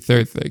September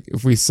 3rd thing,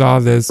 if we saw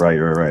this,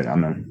 right,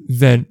 I'm in.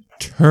 Then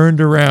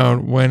turned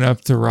around, went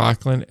up to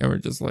Rockland, and we're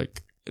just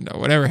like,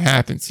 whatever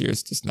happens here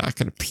is just not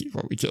going to beat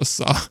what we just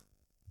saw.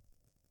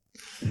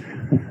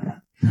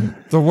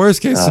 The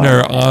worst case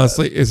scenario,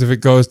 honestly, is if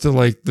it goes to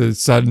like the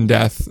sudden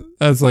death.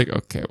 That's like,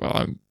 okay,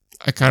 well,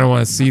 I kind of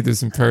want to see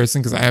this in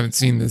person because I haven't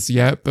seen this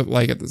yet. But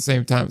like at the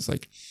same time, it's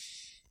like,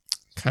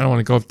 I kind of want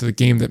to go up to the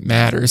game that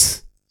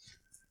matters.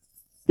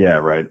 Yeah,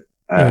 right.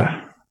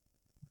 I'm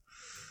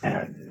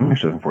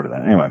actually looking forward to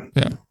that. Anyway,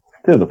 yeah.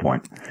 To the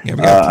point. Yeah,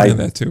 we got to plan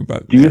that too.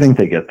 But do you think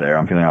they get there?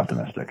 I'm feeling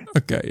optimistic.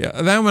 Okay,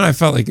 yeah, that one I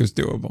felt like it was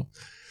doable.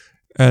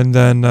 And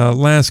then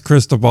last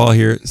crystal ball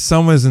here.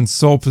 Someone's in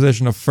sole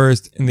position of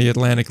first in the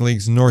Atlantic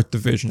League's North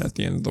Division at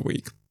the end of the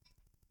week.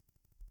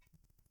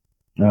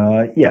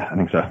 Yeah, I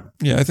think so.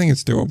 Yeah, I think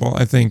it's doable.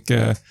 I think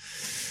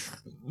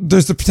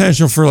there's the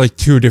potential for like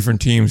 2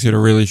 different teams here to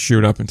really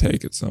shoot up and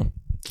take it. So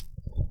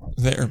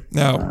there.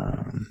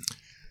 Now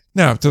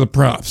to the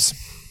props.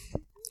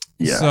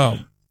 Yeah. So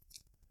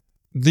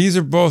these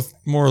are both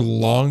more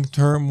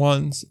long-term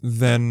ones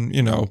than,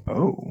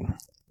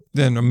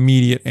 than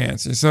immediate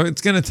answers. So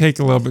it's going to take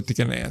a little bit to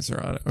get an answer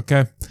on it,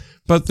 okay?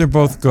 But they're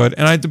both good.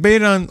 And I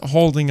debated on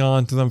holding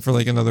on to them for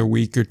like another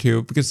week or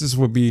 2 because this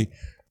would be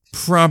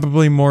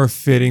probably more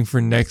fitting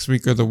for next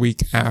week or the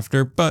week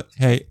after. But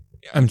hey,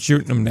 I'm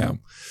shooting them now.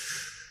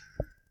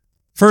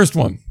 First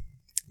one.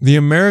 The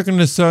American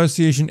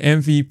Association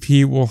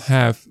MVP will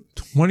have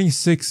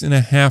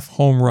 26.5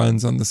 home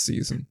runs on the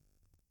season.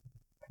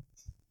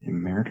 The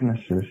American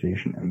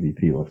Association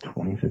MVP will have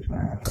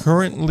 26.5.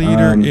 Current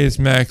leader is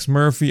Max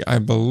Murphy. I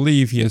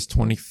believe he has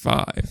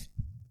 25.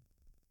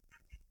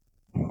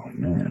 Oh,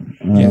 man.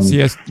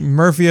 Yes,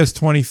 Murphy has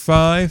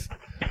 25.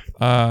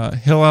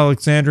 Hill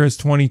Alexander has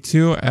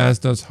 22, as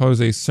does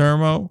Jose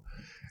Sermo.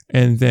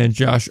 And then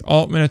Josh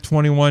Altman at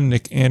 21,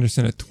 Nick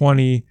Anderson at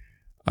 20,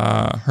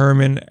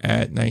 Herman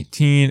at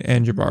 19,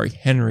 and Jabari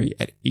Henry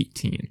at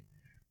 18.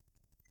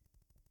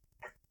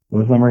 What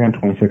was the number again?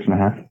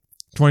 26.5?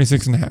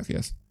 26.5,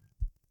 yes.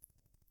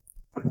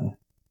 Okay.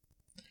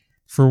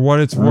 For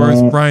what it's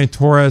worth, Brian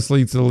Torres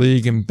leads the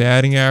league in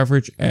batting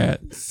average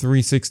at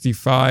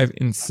 365.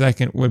 In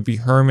second would be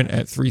Herman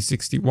at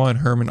 361.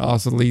 Herman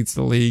also leads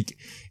the league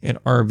in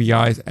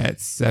RBIs at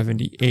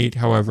 78.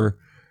 However,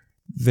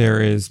 there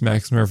is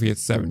Max Murphy at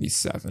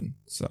 77.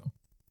 So.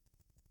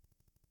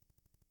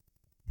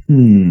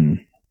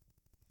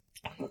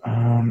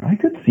 I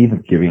could see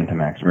them giving it to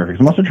Max Murphy.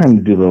 I'm also trying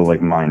to do a little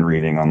like mind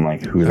reading on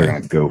like who they're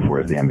going to go for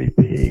as the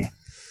MVP.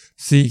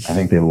 See, I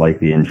think they like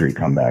the injury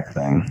comeback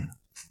thing.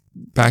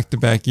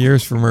 Back-to-back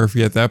years for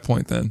Murphy at that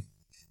point. Then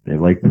they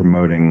like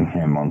promoting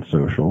him on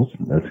socials.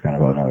 That's kind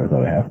of another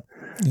thought I have.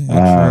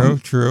 Yeah,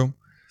 true.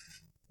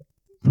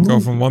 Go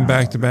from one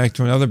back-to-back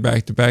to another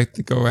back-to-back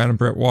to go Adam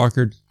Brett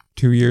Walker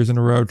 2 years in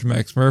a row to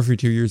Max Murphy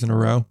 2 years in a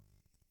row.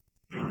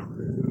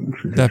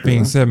 That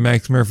being said,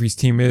 Max Murphy's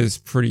team is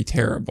pretty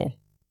terrible.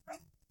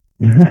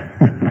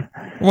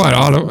 What?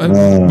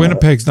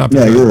 Winnipeg's not.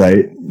 Yeah, you're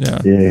right.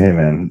 Yeah. Hey,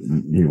 man.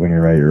 When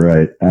you're right, you're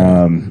right.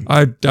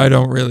 I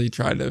don't really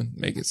try to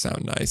make it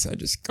sound nice. I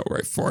just go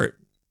right for it.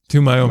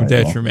 to my own Might as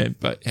well. detriment,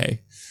 but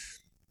hey.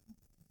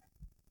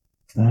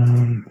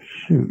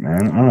 Shoot,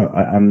 man. I don't know.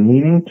 I'm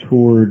leaning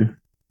toward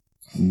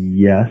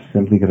yes,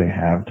 simply because I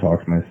have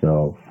talked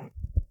myself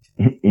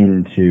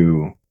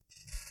into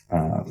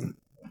them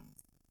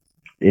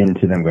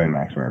going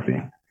Max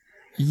Murphy.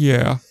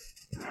 Yeah.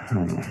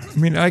 I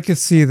mean, I could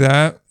see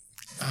that.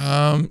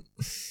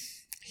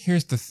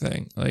 Here's the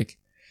thing. Like,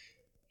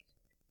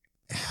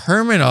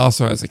 Herman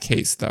also has a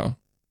case, though.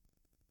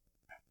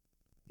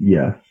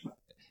 Yes.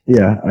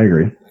 Yeah, I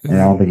agree. And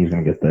I don't think he's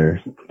going to get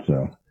there.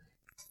 So,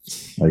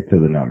 like, to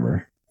the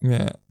number.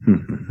 Yeah.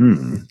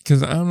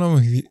 Because I don't know.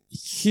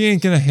 He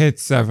ain't going to hit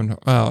 7.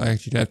 Well,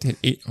 actually, he'd have to hit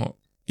 8 home.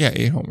 Yeah,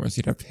 8 homers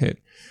he'd have to hit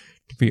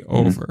to be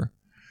over.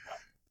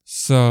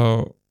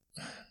 So,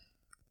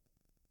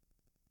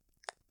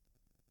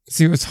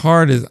 see, what's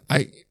hard is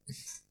I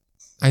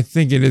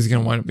think it is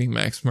going to wind up being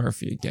Max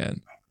Murphy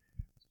again.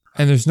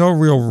 And there's no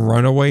real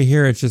runaway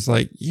here. It's just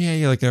like, yeah,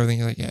 you like everything.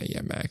 You're like,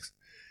 yeah, Max.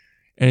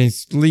 And he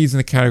leads in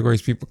the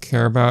categories people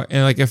care about.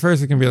 And like at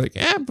first it can be like,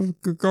 but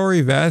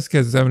Gregory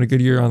Vasquez is having a good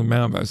year on the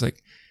mound. But I was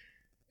like,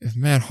 if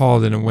Matt Hall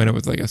didn't win it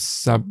with like a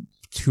sub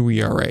 2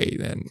 ERA,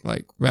 then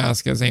like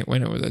Vasquez ain't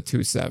winning with a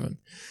 2.7.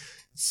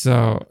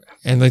 So,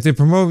 and like they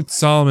promote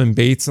Solomon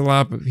Bates a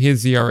lot, but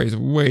his ERA is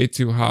way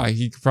too high.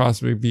 He could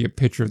possibly be a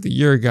pitcher of the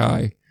year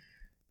guy,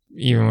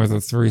 even with a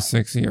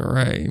 3.6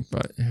 ERA.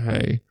 But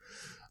hey,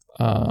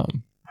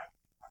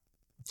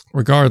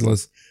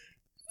 regardless,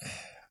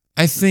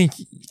 I think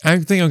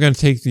I'm going to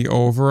take the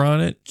over on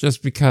it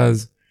just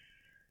because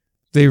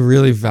they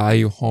really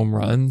value home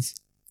runs.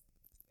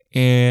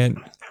 And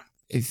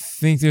I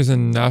think there's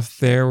enough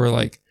there where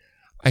like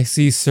I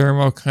see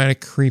Sermo kind of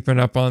creeping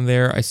up on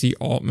there. I see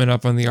Altman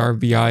up on the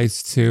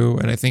RBIs too.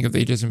 And I think if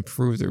they just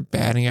improve their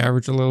batting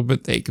average a little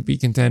bit, they could be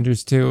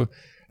contenders too.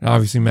 And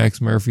obviously Max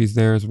Murphy's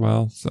there as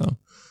well. So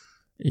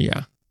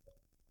yeah,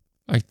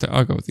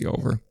 I'll go with the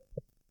over.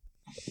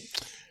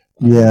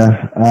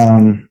 Yeah.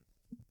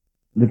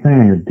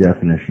 Depending on your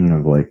definition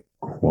of like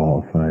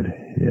qualified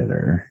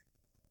hitter,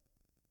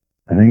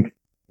 I think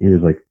he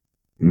was like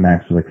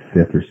Max was like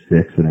 5th or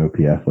 6th in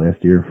OPS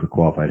last year for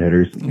qualified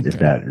hitters. Okay. If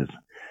that is,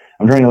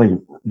 I'm trying to like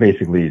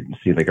basically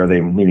see like, are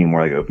they leaning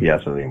more like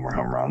OPS or are they more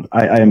home runs?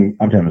 I'm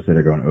trying to say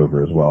they're going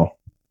over as well.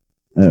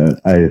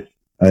 I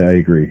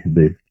agree.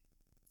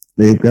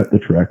 They've got the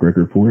track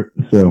record for it,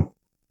 so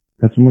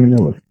that's what I'm going to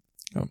go with.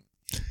 Oh.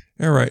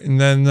 All right,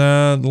 and then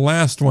the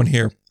last one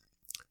here,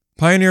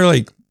 Pioneer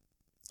League.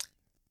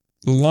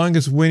 The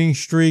longest winning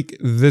streak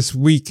this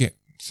weekend.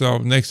 So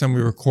next time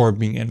we record,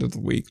 being end of the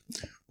week,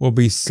 will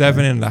be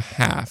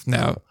 7.5.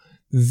 Now,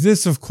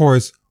 this of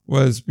course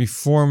was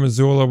before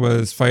Missoula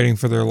was fighting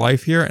for their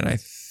life here, and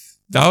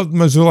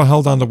Missoula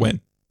held on to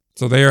win.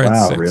 So they are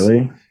at 6. Wow,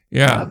 really?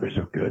 Yeah, God, they're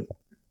so good.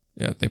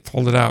 Yeah, they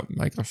pulled it out.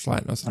 Michael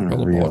Schlatnos and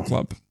Rollerball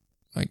Club.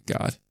 My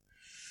God.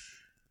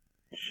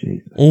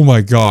 Jesus. Oh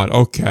my God.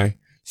 Okay,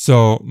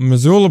 so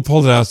Missoula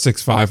pulled it out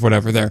 6-5,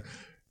 whatever. There.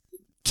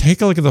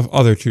 Take a look at the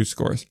other 2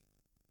 scores.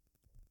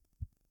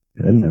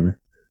 Good never.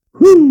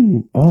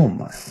 Whoo! Oh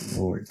my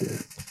Lord,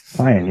 dude.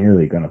 Pioneer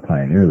League on a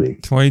Pioneer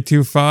League.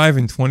 22-5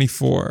 and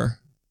 24.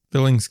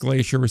 Billings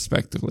Glacier,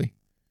 respectively.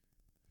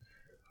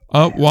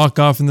 Walk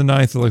off in the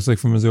 9th, it looks like,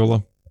 from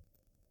Missoula.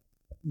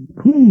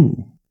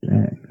 Whoo!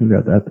 Dang, who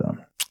got that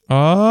done?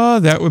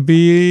 That would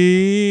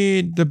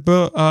be the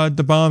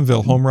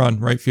Bonville home run,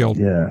 right field.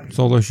 Yeah.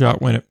 Solo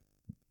shot, win it.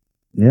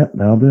 Yep,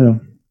 that'll do.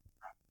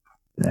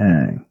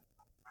 Dang.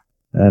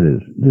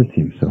 This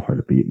seems so hard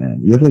to beat,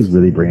 man. You have to like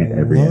really bring it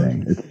every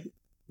inning. It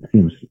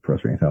seems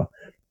frustrating as hell.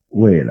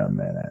 Wait a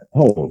minute.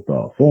 Hold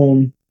the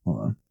phone. Hold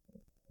on.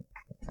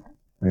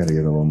 I gotta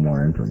get a little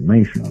more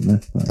information on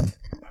this thing.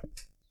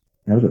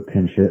 That was a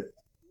pinch hit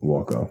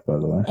walk off, by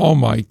the way. Oh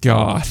my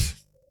God.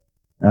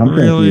 I'm trying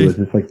to see, was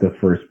this like the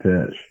first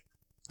pitch?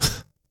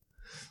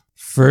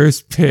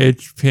 First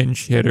pitch,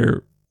 pinch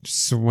hitter,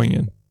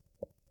 swinging.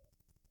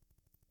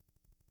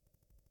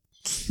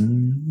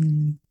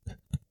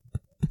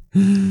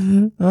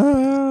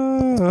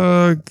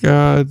 Oh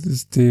God,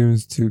 this team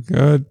is too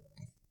good.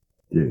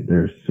 Dude,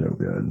 they're so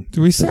good.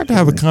 Do we start to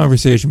have a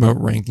conversation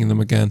about ranking them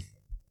again?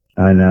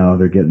 I know,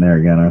 they're getting there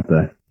again, aren't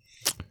they?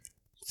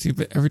 See,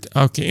 but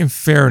okay, in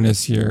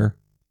fairness here,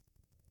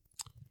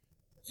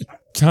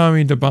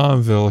 Tommy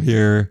DeBonville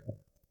here,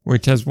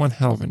 which has one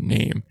hell of a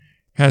name,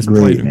 has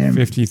played in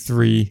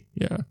 53.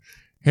 Yeah.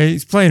 Hey,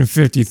 he's playing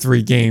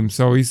 53 games,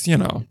 so he's,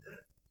 Yeah,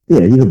 he's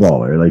a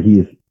baller. Like,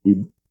 he's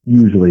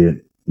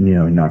usually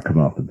not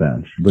coming off the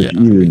bench. But I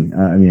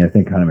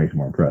think kind of makes it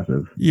more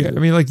impressive. Yeah, I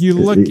mean, like, you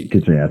look...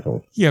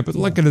 assholes. Yeah, but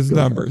look at his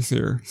numbers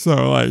here.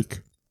 So,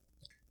 like...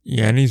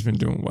 Yeah, and he's been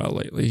doing well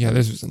lately. Yeah,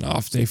 this was an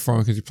off day for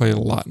him because he played a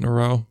lot in a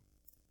row.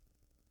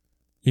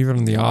 Even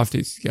on the off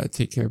days, he's got to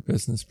take care of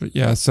business. But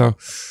yeah, so...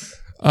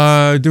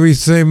 do we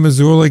say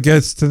Missoula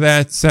gets to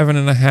that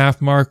 7.5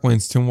 mark,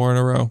 wins 2 more in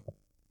a row?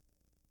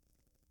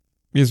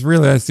 Because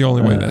really, that's the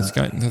only way that's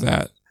gotten to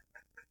that.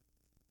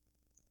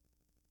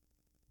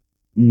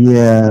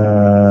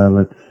 Yeah,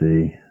 let's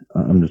see.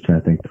 I'm just trying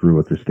to think through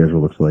what their schedule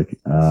looks like.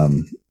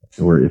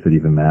 or if it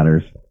even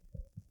matters.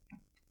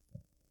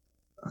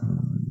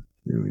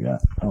 Here we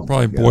got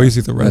probably Boise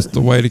the rest of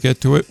the way to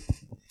get to it.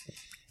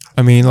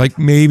 I mean, like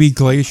maybe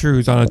Glacier,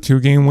 who's on a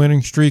 2-game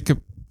winning streak,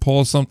 could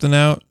pull something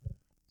out,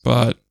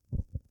 but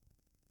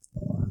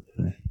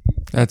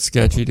that's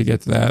sketchy to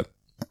get to that.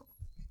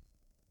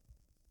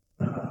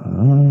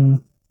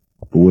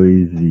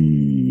 Boise,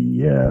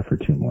 yeah, for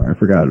 2 more. I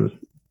forgot it was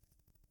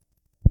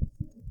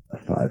a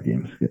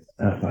 5-game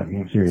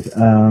series.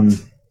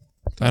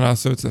 I know,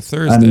 so it's a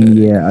Thursday.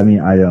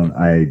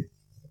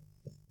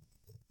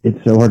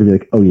 It's so hard to be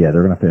like, oh yeah,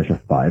 they're gonna finish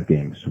a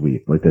 5-game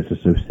sweep. Like that's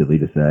just so silly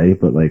to say,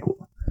 but like,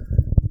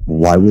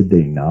 why would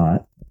they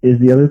not? Is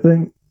the other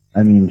thing.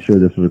 I mean, sure,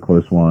 this was a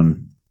close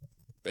one.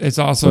 It's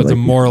also a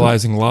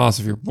demoralizing loss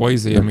if you're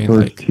Boise. The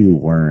first 2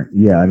 weren't.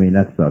 Yeah, I mean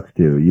that sucks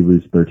too. You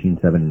lose 13-7,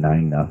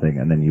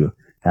 9-0, and then you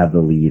have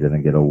the lead and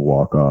then get a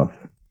walk off.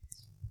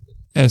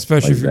 And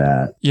especially like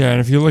that. Yeah, and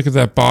if you look at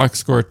that box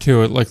score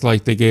too, it looked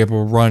like they gave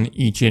a run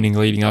each inning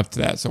leading up to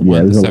that. So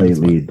yeah, it was a late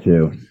lead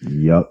too.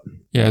 Yup.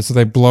 Yeah, so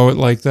they blow it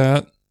like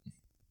that.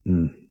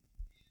 Mm.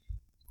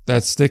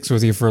 That sticks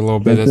with you for a little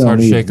bit. It's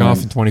hard to shake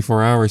off in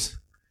 24 hours.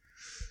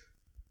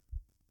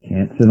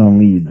 Can't sit on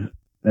leads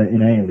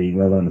in any league,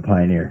 let alone the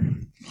Pioneer.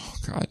 Oh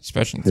God,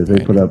 especially because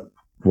they put up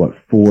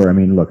 4. I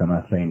mean, look, I'm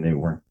not saying they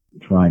weren't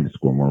trying to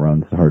score more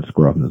runs. It's hard to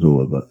score off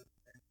Missoula, but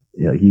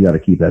yeah, you got to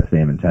keep that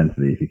same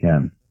intensity if you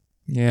can.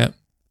 Yeah,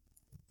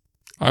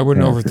 I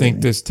wouldn't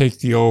overthink this. Take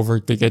the over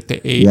to get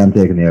to 8. Yeah, I'm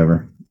taking the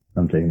over.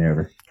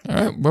 All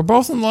right, we're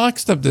both in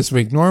lockstep this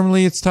week.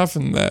 Normally, it's tougher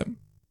than that.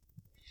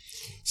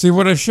 See,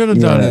 what I should have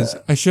done is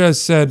I should have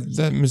said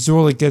that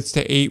Missoula gets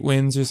to 8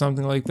 wins or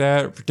something like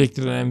that, or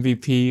predicted an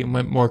MVP and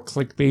went more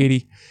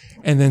clickbaity,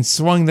 and then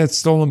swung that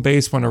stolen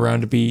base one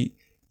around to be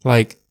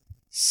like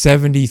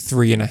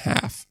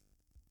 73.5.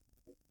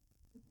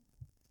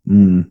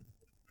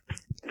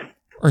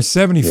 Or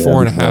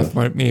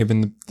 74.5 may have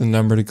been the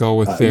number to go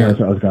with there.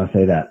 I was going to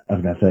say that. I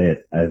was going to say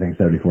it. I think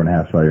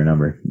 74.5 is probably your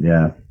number.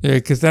 Yeah. Yeah,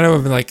 because then I would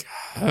have been like,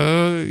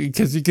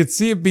 because you could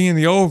see it being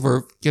the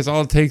over, because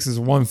all it takes is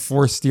 1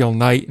 4-steal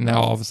night, and now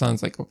all of a sudden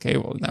it's like, okay,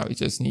 well, now he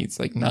just needs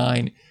like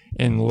 9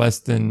 in less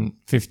than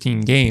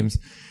 15 games.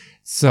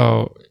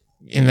 So,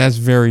 and that's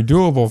very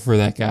doable for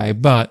that guy.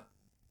 But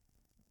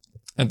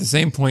at the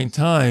same point in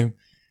time,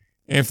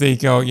 if they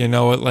go, you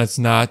know what, let's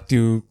not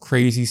do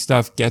crazy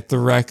stuff, get the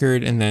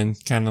record, and then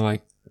kind of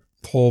like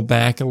pull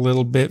back a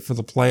little bit for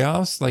the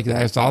playoffs, like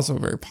that's also a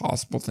very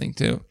possible thing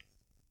too.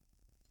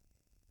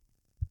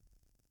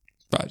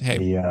 But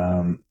hey,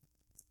 yeah,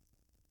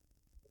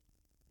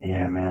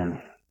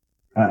 man,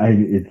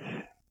 I'm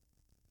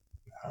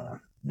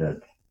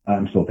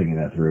still thinking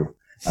that through.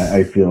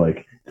 I feel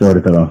like it's hard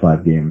to cut on a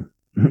 5-game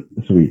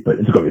sweep, but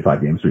it's going to be a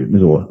 5-game sweep.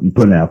 Missoula, I'm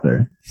putting it out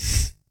there.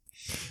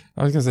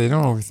 I was going to say,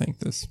 don't overthink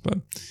this, but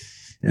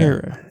yeah.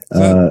 Here.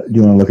 Do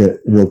you want to look at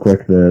real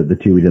quick the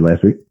 2 we did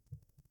last week?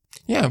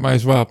 Yeah, might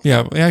as well.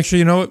 Yeah, actually,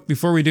 you know what?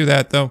 Before we do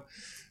that, though,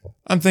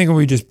 I'm thinking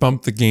we just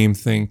bump the game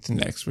thing to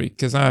next week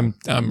because I'm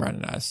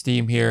running out of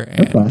steam here,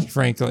 and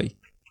frankly,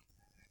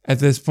 at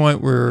this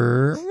point,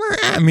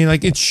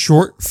 it's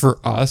short for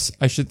us,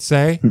 I should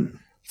say.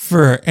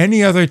 For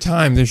any other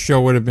time this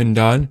show would have been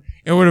done,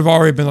 it would have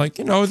already been like,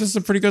 this is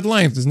a pretty good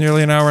length. It's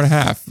nearly an hour and a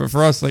half. But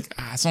for us, like,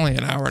 it's only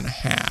an hour and a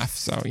half.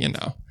 So,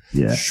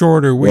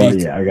 shorter week. Well,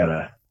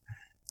 yeah,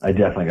 I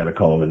definitely got to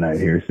call it a night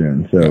here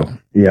soon. So,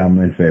 yeah, I'm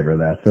in favor of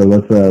that. So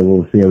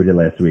we'll see how we did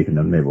last week, and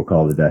then maybe we'll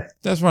call it a day.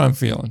 That's what I'm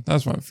feeling.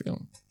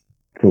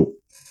 Cool.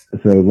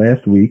 So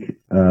last week,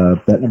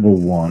 bet number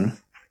 1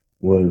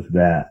 was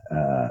that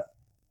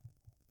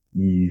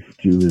it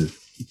was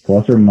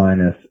plus or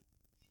minus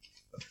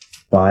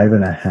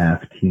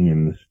 5.5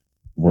 teams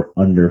were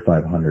under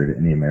 500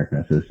 in the American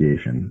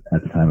Association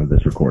at the time of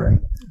this recording.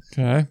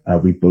 Okay.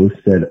 We both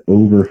said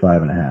over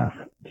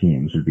 5.5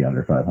 teams would be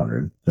under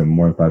 500. So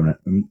more than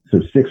 5.5.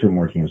 So 6 or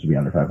more teams would be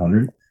under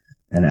 500.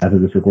 And as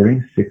of this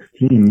recording, 6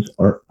 teams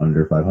are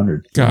under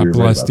 500. God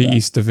bless the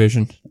East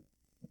Division.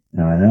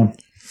 I know.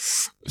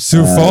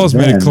 Sioux Falls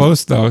made it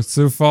close, though.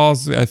 Sioux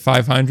Falls at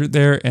 500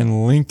 there,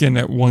 and Lincoln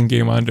at 1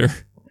 game under.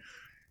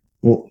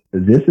 Well,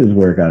 this is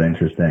where it got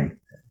interesting.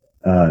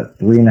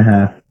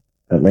 3.5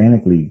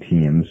 Atlantic League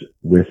teams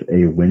with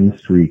a win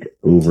streak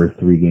over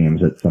 3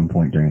 games at some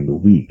point during the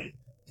week.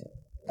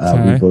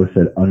 We both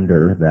said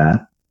under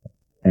that,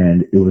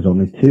 and it was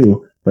only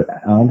 2. But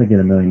I don't think in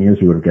a million years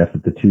we would have guessed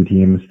that the 2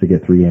 teams to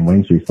get 3-game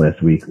winning streaks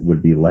last week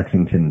would be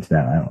Lexington and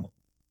Staten Island.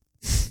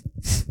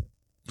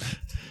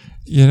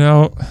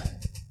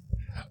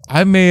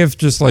 I may have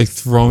just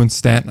thrown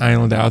Staten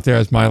Island out there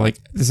as my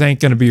this ain't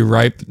gonna be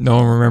right. But no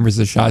one remembers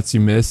the shots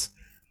you miss.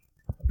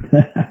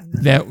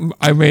 That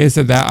I may have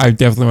said that. I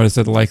definitely would have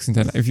said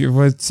Lexington. If you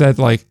would have said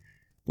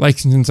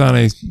Lexington's on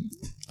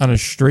a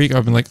streak,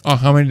 I've been like, oh,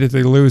 how many did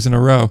they lose in a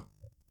row?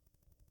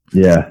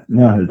 Yeah,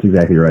 no, that's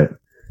exactly right.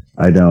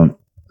 I don't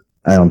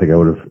think I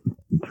would have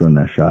thrown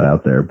that shot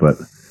out there, but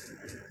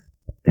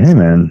hey,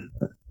 man,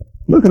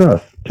 look at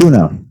us,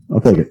 2-0.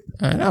 I'll take it.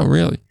 I know,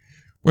 really.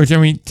 Which, I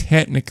mean,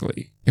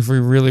 technically, if we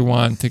really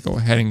want to go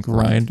ahead and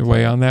grind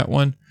away on that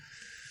one,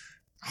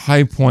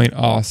 High Point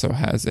also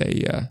has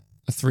a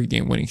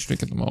 3-game winning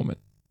streak at the moment.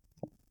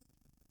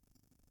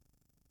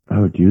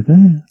 Oh, do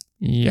they?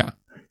 Yeah.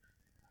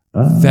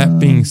 That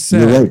being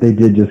said, you're right. They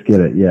did just get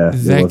it. Yeah.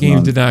 That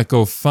game did not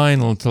go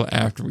final until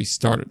after we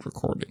started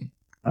recording.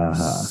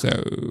 Uh-huh.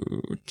 So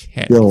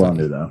still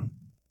under though.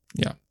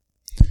 Yeah.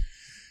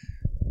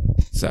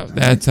 So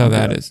that's how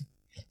that is.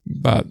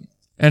 But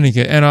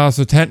and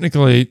also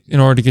technically, in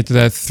order to get to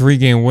that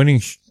 3-game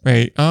winning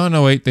rate,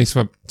 they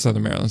swept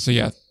Southern Maryland. So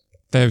yeah,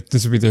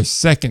 this would be their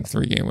second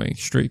 3-game winning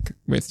streak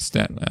with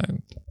Staten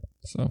Island.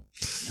 So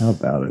how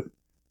about it?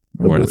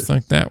 What to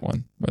think that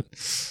one? But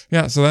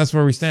yeah, so that's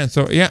where we stand.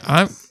 So yeah,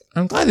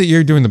 I'm glad that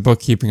you're doing the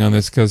bookkeeping on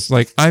this because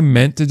like I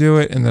meant to do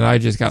it and then I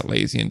just got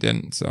lazy and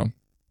didn't. So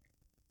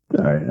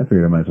all right, I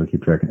figured I might as well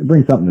keep tracking. It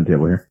brings something to the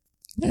table here.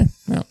 Yeah.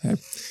 Okay.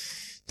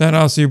 Then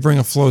also you bring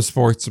a Flow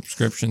Sports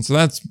subscription, so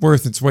that's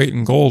worth its weight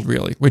in gold,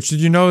 really. Which did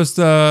you notice?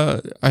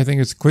 I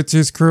think it's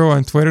Quitz's crew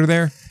on Twitter.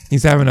 There,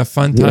 he's having a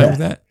fun time with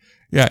that.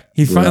 Yeah,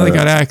 he finally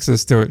got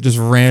access to it just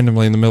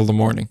randomly in the middle of the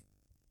morning.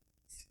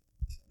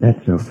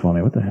 That's so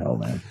funny. What the hell,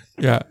 man?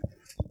 Yeah.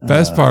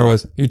 Best part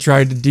was he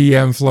tried to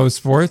DM Flow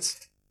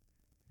Sports.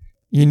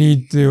 You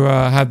need to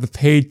have the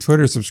paid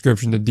Twitter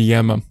subscription to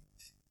DM him.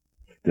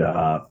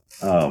 Stop.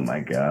 Oh, my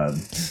God.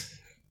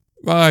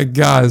 My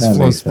God, is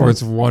Flow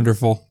Sports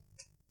wonderful.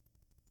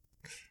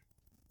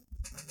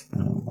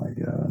 Oh, my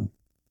God.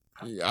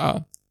 Yeah.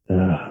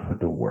 What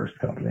the worst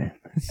company.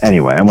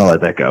 Anyway, I'm going to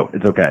let that go.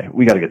 It's okay.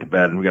 We got to get to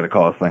bed and we got to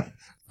call this thing.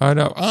 I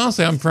know.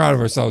 Honestly, I'm proud of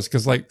ourselves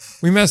because, like,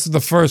 we messed with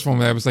the first one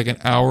that was like an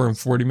hour and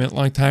 40-minute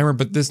long timer,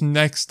 but this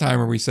next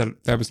timer we said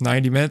that was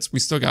 90 minutes. We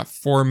still got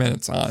 4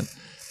 minutes on.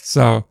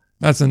 So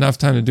that's enough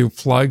time to do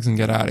plugs and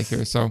get out of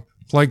here. So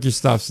plug your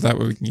stuff so that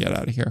way we can get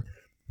out of here.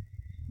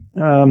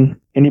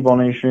 Indie Ball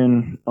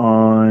Nation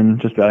on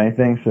just about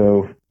anything.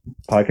 So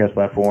podcast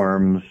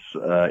platforms,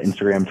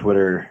 Instagram,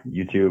 Twitter,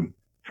 YouTube,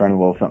 trying a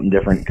little something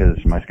different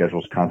because my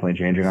schedule's constantly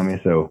changing on me.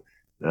 So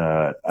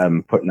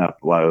I'm putting up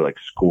a lot of like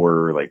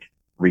score, like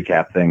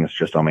recap things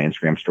just on my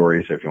Instagram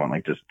story. So if you want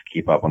like just to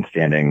keep up on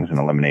standings and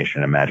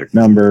elimination and magic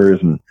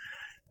numbers and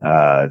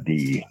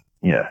the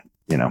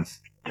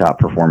top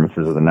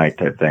performances of the night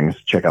type things,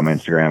 check out my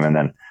Instagram. And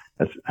then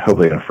that's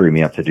hopefully going to free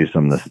me up to do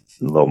some of this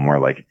a little more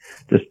like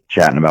just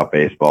chatting about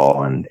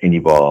baseball and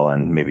indie ball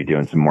and maybe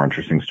doing some more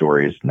interesting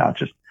stories, not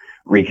just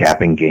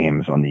recapping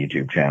games on the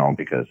YouTube channel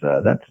because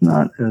that's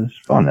not as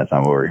fun. That's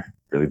not what we're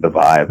really the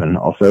vibe. And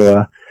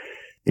also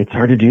it's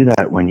hard to do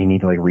that when you need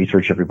to like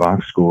research every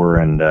box score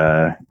and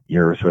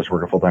you're supposed to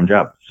work a full-time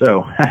job.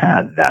 So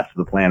that's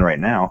the plan right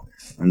now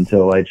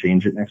until I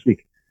change it next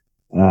week.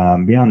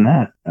 Beyond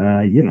that,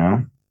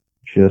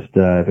 just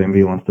if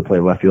anybody wants to play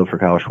left field for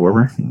Kyle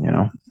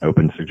Schwarber,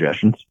 open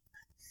suggestions.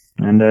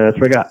 And that's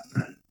what I got.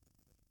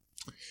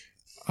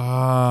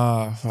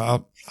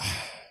 Well,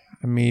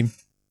 I mean,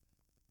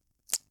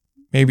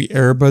 maybe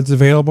Airbud's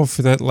available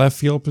for that left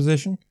field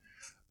position.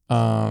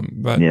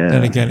 But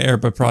then again,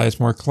 Airbud probably has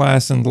more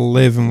class and to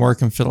live and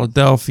work in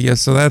Philadelphia,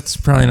 so that's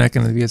probably not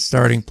going to be a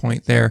starting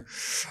point there.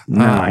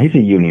 No, he's a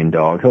union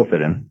dog. He'll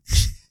fit in.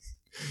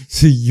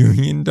 He's a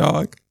union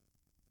dog?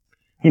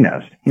 He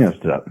knows. He knows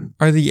what's up.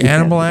 Are the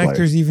animal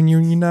actors even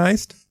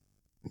unionized?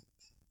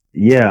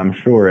 Yeah, I'm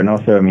sure. And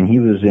also, I mean, he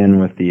was in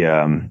with the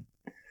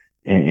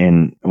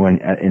in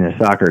his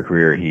soccer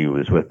career, he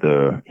was with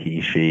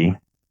she.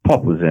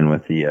 Pup was in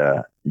with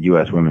the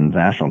U.S. women's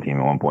national team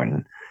at one point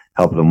and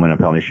helped them win a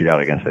penalty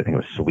shootout against, I think it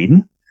was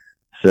Sweden.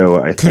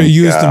 So I could have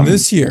used him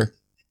this year.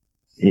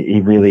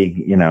 He really,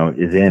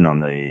 is in on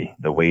the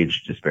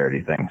wage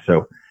disparity thing.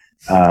 So,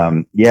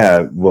 could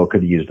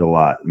have used a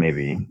lot,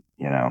 maybe,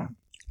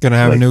 Gonna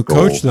have like a new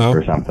coach though,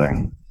 or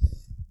something.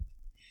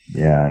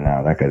 Yeah,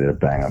 no, that guy did a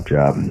bang up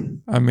job.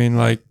 I mean,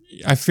 like,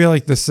 I feel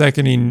like the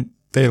second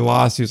they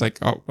lost, he was like,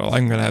 "Oh well,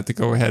 I'm gonna have to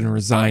go ahead and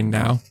resign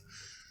now."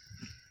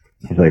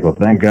 He's like, "Well,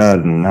 thank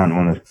God, not in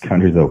one of those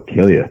countries that'll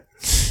kill you."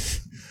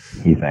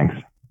 He thinks.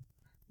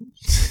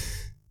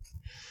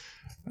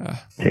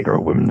 Take our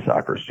women's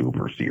soccer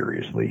super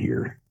seriously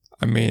here.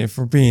 I mean, if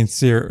we're being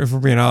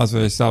honest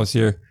with ourselves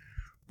here,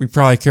 we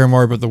probably care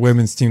more about the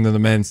women's team than the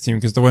men's team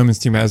because the women's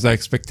team has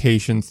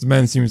expectations. The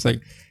men's team is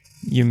like,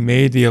 you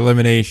made the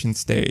elimination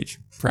stage.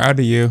 Proud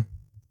of you.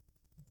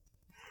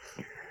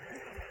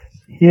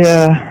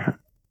 Yeah,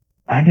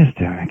 I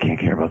can't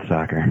care about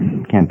soccer.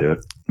 Can't do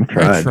it.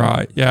 I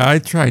tried. Yeah, I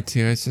tried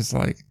too. It's just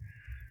like,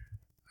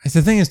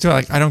 the thing is too,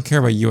 like, I don't care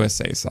about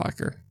USA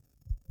soccer.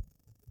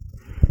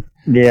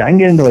 Yeah, I can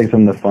get into like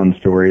some of the fun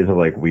stories of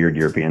like weird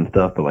European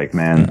stuff, but like,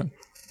 man,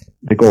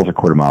 the goals are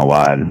quarter mile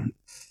wide.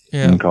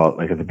 Yeah. You can call it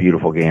like it's a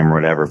beautiful game or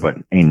whatever, but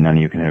ain't none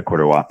of you can hit a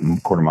quarter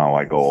mile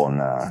wide goal, and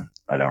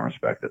I don't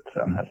respect it.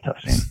 So that's a tough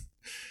scene.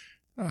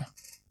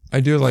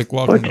 I do like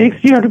walking. Well, it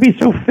takes you to be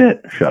so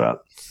fit. Shut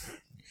up.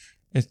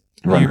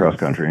 Run cross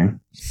country.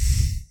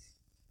 It's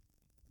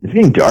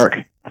getting dark.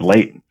 It's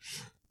late.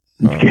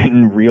 It's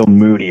getting real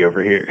moody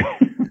over here.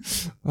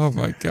 Oh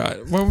my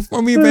God.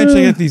 When we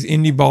eventually get these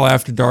Indie Ball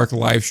After Dark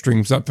live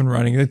streams up and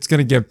running, it's going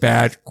to get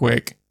bad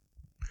quick.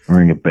 We're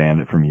going to get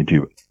banned from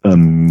YouTube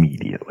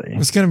immediately.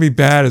 What's going to be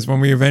bad is when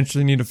we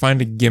eventually need to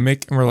find a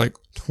gimmick and we're like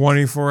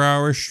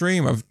 24-hour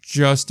stream of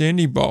just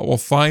Indie Ball. We'll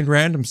find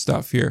random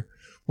stuff here.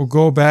 We'll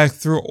go back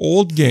through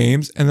old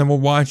games and then we'll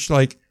watch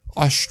like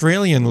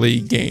Australian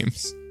League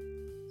games.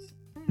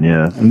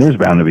 Yeah, and there's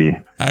bound to be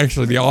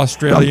actually the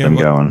Australian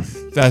going.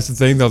 That's the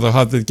thing though, they'll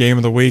have the game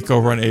of the week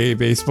over on AA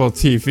Baseball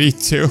TV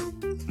too.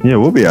 Yeah,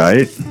 we'll be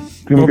alright.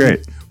 It's gonna be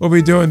great. We'll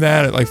be doing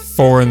that at like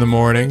 4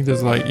 a.m.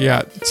 Just like,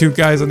 yeah, 2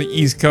 guys on the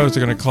East Coast are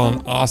gonna call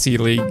an Aussie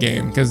League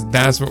game because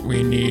that's what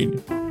we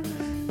need.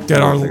 Get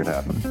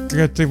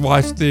to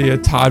watch the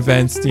Todd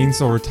Van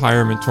Steensel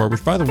retirement tour,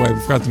 which by the way, we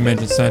forgot to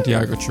mention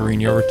Santiago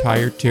Chirino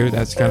retired too.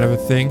 That's kind of a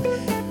thing.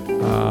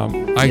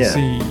 I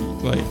see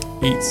like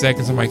 8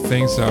 seconds of my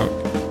thing, so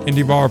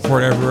Indie Ball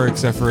Report everywhere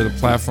except for the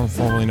platform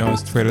formerly known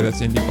as Twitter.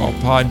 That's Indie Ball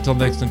Pod. Until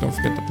next time, don't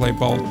forget to play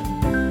ball.